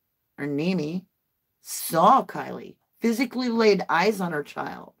or Nemi saw Kylie, physically laid eyes on her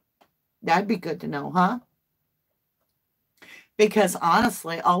child? That'd be good to know, huh? Because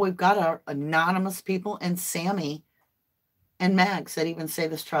honestly, all we've got are anonymous people and Sammy and Mags that even say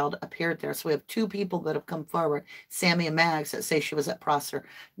this child appeared there. So we have two people that have come forward, Sammy and Mags, that say she was at Prosser.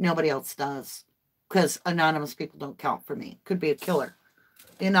 Nobody else does. Because anonymous people don't count for me. Could be a killer.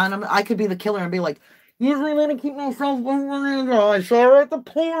 I could be the killer and be like, usually I'm going to keep myself, I saw her at the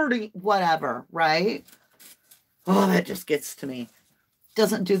party. Whatever, right? Oh, that just gets to me.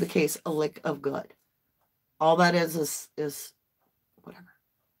 doesn't do the case a lick of good. All that is whatever.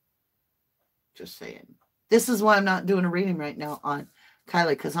 Just saying. This is why I'm not doing a reading right now on Kylie,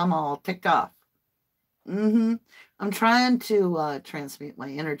 because I'm all ticked off. I'm trying to transmute my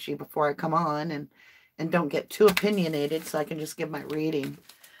energy before I come on and don't get too opinionated so I can just give my reading.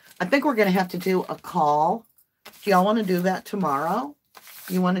 I think we're going to have to do a call. Do y'all want to do that tomorrow?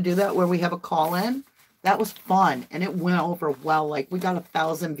 You want to do that where we have a call in? That was fun, and it went over well. Like, we got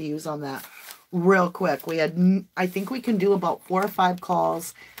 1,000 views on that real quick. We had, I think we can do about 4 or 5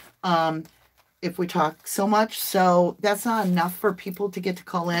 calls if we talk so much. So that's not enough for people to get to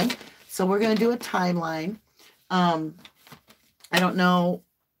call in. So we're going to do a timeline. I don't know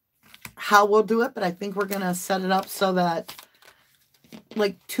how we'll do it, but I think we're going to set it up so that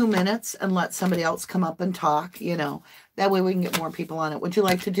like 2 minutes and let somebody else come up and talk, you know. That way we can get more people on it. Would you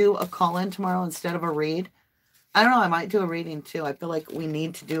like to do a call-in tomorrow instead of a read? I don't know. I might do a reading too. I feel like we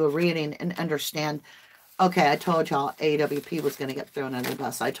need to do a reading and understand. Okay, I told y'all AWP was going to get thrown under the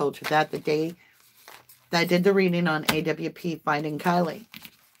bus. I told you that the day that I did the reading on AWP Finding Kylie.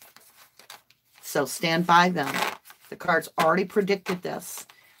 So stand by them. The cards already predicted this,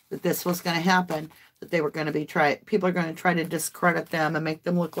 that this was going to happen, that they were going to be people are going to try to discredit them and make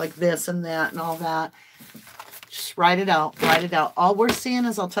them look like this and that and all that. Just write it out. Write it out. All we're seeing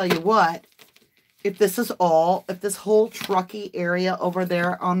is, I'll tell you what, if this whole Truckee area over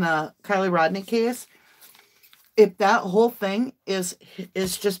there on the Kylie Rodnick case, if that whole thing is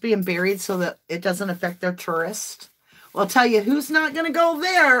just being buried so that it doesn't affect their tourists, well, I'll tell you who's not going to go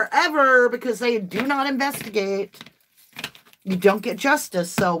there ever because they do not investigate. You don't get justice.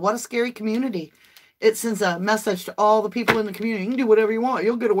 So what a scary community. It sends a message to all the people in the community. You can do whatever you want.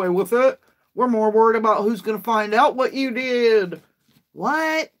 You'll get away with it. We're more worried about who's going to find out what you did.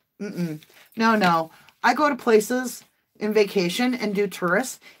 What? No. I go to places in vacation and do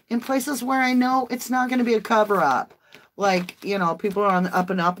tourists in places where I know it's not going to be a cover-up. Like, you know, people are on the up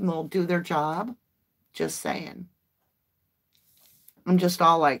and up and they'll do their job. Just saying. I'm just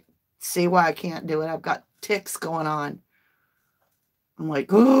all like, see why I can't do it. I've got tics going on. I'm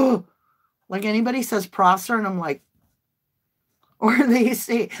like, oh, like anybody says Prosser and I'm like, or they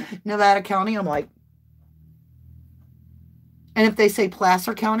say Nevada County, I'm like, and if they say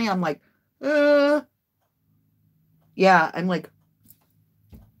Placer County, I'm like, yeah, I'm like,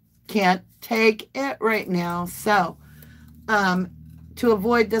 can't take it right now. So, to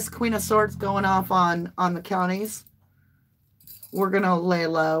avoid this Queen of Swords going off on the counties, we're going to lay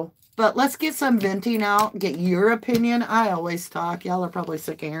low. But let's get some venting out, get your opinion. I always talk. Y'all are probably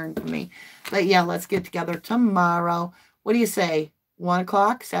sick of hearing from me. But yeah, let's get together tomorrow. What do you say? 1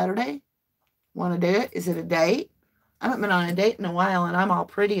 o'clock Saturday? Want to do it? Is it a date? I haven't been on a date in a while, and I'm all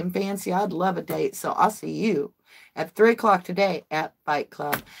pretty and fancy. I'd love a date. So I'll see you at 3 o'clock today at Fight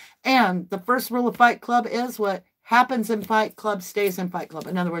Club. And the first rule of Fight Club is what happens in Fight Club stays in Fight Club.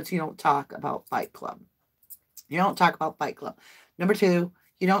 In other words, you don't talk about Fight Club. You don't talk about Fight Club. Number 2,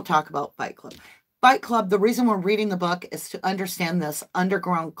 you don't talk about Fight Club. Fight Club, the reason we're reading the book is to understand this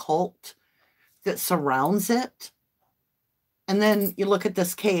underground cult that surrounds it. And then you look at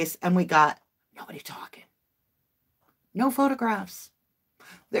this case and we got nobody talking. No photographs.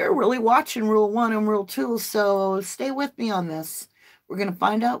 They're really watching Rule 1 and Rule 2, so stay with me on this. We're going to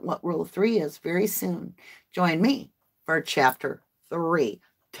find out what Rule 3 is very soon. Join me for Chapter 3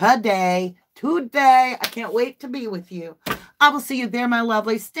 today. I can't wait to be with you. I will see you there, my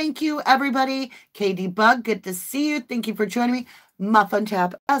lovelies. Thank you, everybody. KD Bug, good to see you. Thank you for joining me. Muffin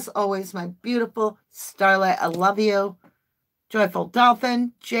Tap, as always, my beautiful Starlight. I love you. Joyful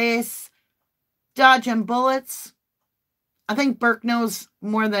Dolphin, Jace, Dodging Bullets. I think Burke knows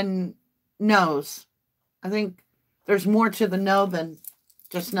more than knows. I think there's more to the know than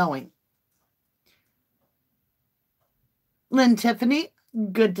just knowing. Lynn Tiffany,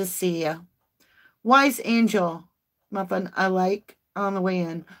 good to see you. Wise Angel, Muffin, I like on the way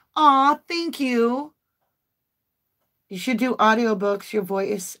in. Aw, thank you. You should do audiobooks. Your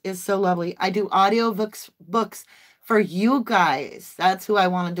voice is so lovely. I do audiobooks for you guys. That's who I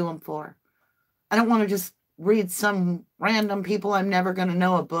want to do them for. I don't want to just read some random people I'm never going to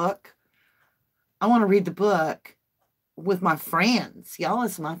know a book. I want to read the book with my friends. Y'all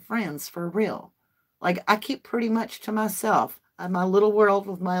is my friends for real. Like, I keep pretty much to myself. I have my little world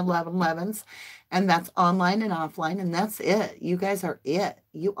with my 1111s, and that's online and offline, and that's it. You guys are it.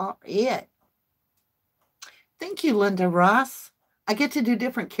 You are it. Thank you, Linda Ross. I get to do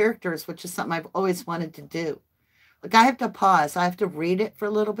different characters, which is something I've always wanted to do. Like, I have to pause. I have to read it for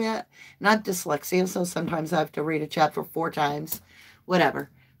a little bit. Not dyslexia, so sometimes I have to read a chapter 4 times. Whatever.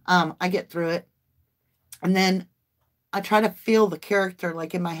 I get through it. And then I try to feel the character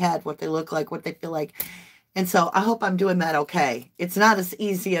like in my head, what they look like, what they feel like. And so I hope I'm doing that okay. It's not as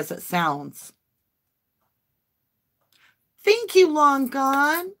easy as it sounds. Thank you, Long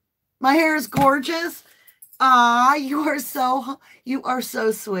Gone. My hair is gorgeous. Ah, you are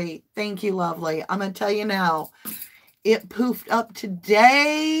so sweet. Thank you, lovely. I'm going to tell you now, it poofed up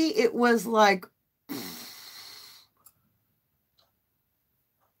today. It was like,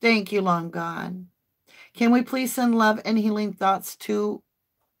 thank you, Long Gone. Can we please send love and healing thoughts to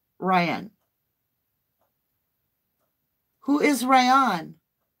Ryan? Who is Ryan?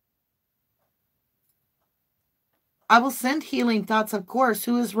 I will send healing thoughts, of course.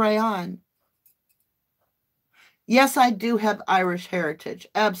 Who is Ryan? Yes, I do have Irish heritage.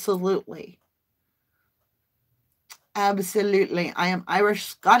 Absolutely. Absolutely. I am Irish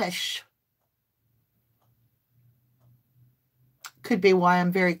Scottish. Could be why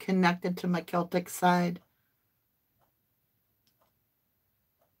I'm very connected to my Celtic side.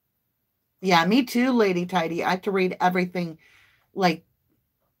 Yeah, me too, Lady Tidy. I have to read everything. Like,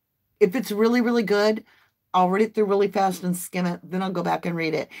 if it's really, really good, I'll read it through really fast and skim it. Then I'll go back and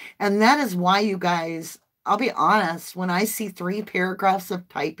read it. And that is why, you guys, I'll be honest, when I see 3 paragraphs of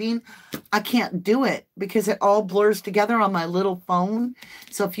typing, I can't do it because it all blurs together on my little phone.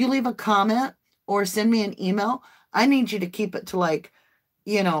 So if you leave a comment or send me an email, I need you to keep it to like,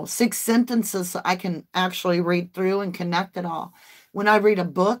 6 sentences so I can actually read through and connect it all. When I read a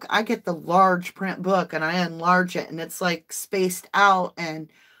book, I get the large print book and I enlarge it and it's like spaced out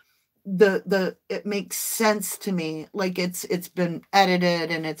and it makes sense to me. Like it's been edited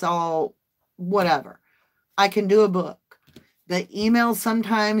and it's all whatever. I can do a book. The emails,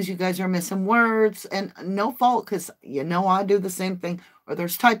 sometimes you guys are missing words and no fault because I do the same thing or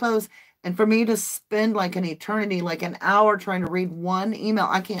there's typos. And for me to spend like an eternity, like an hour trying to read one email,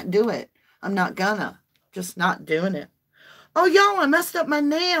 I can't do it. I'm not gonna. Just not doing it. Oh, y'all, I messed up my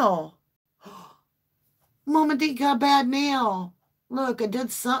nail. Mama D got a bad nail. Look, I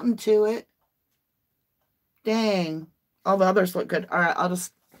did something to it. Dang. All the others look good. All right,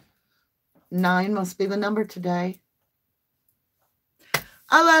 9 must be the number today.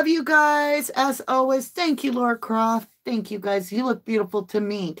 I love you guys. As always, thank you, Laura Croft. Thank you, guys. You look beautiful to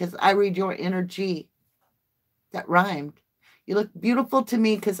me because I read your energy. That rhymed. You look beautiful to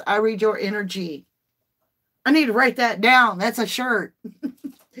me because I read your energy. I need to write that down. That's a shirt.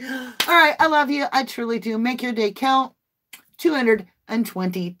 All right. I love you. I truly do. Make your day count.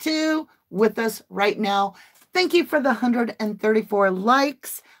 222 with us right now. Thank you for the 134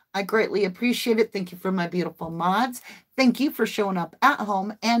 likes. I greatly appreciate it. Thank you for my beautiful mods. Thank you for showing up at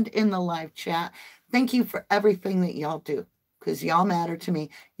home and in the live chat. Thank you for everything that y'all do because y'all matter to me.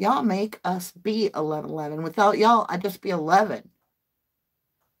 Y'all make us be 1111. Without y'all, I'd just be 11.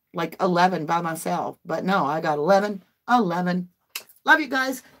 Like 11 by myself. But no, I got 11. Love you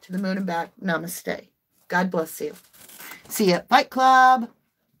guys. To the moon and back. Namaste. God bless you. See you at Fight Club.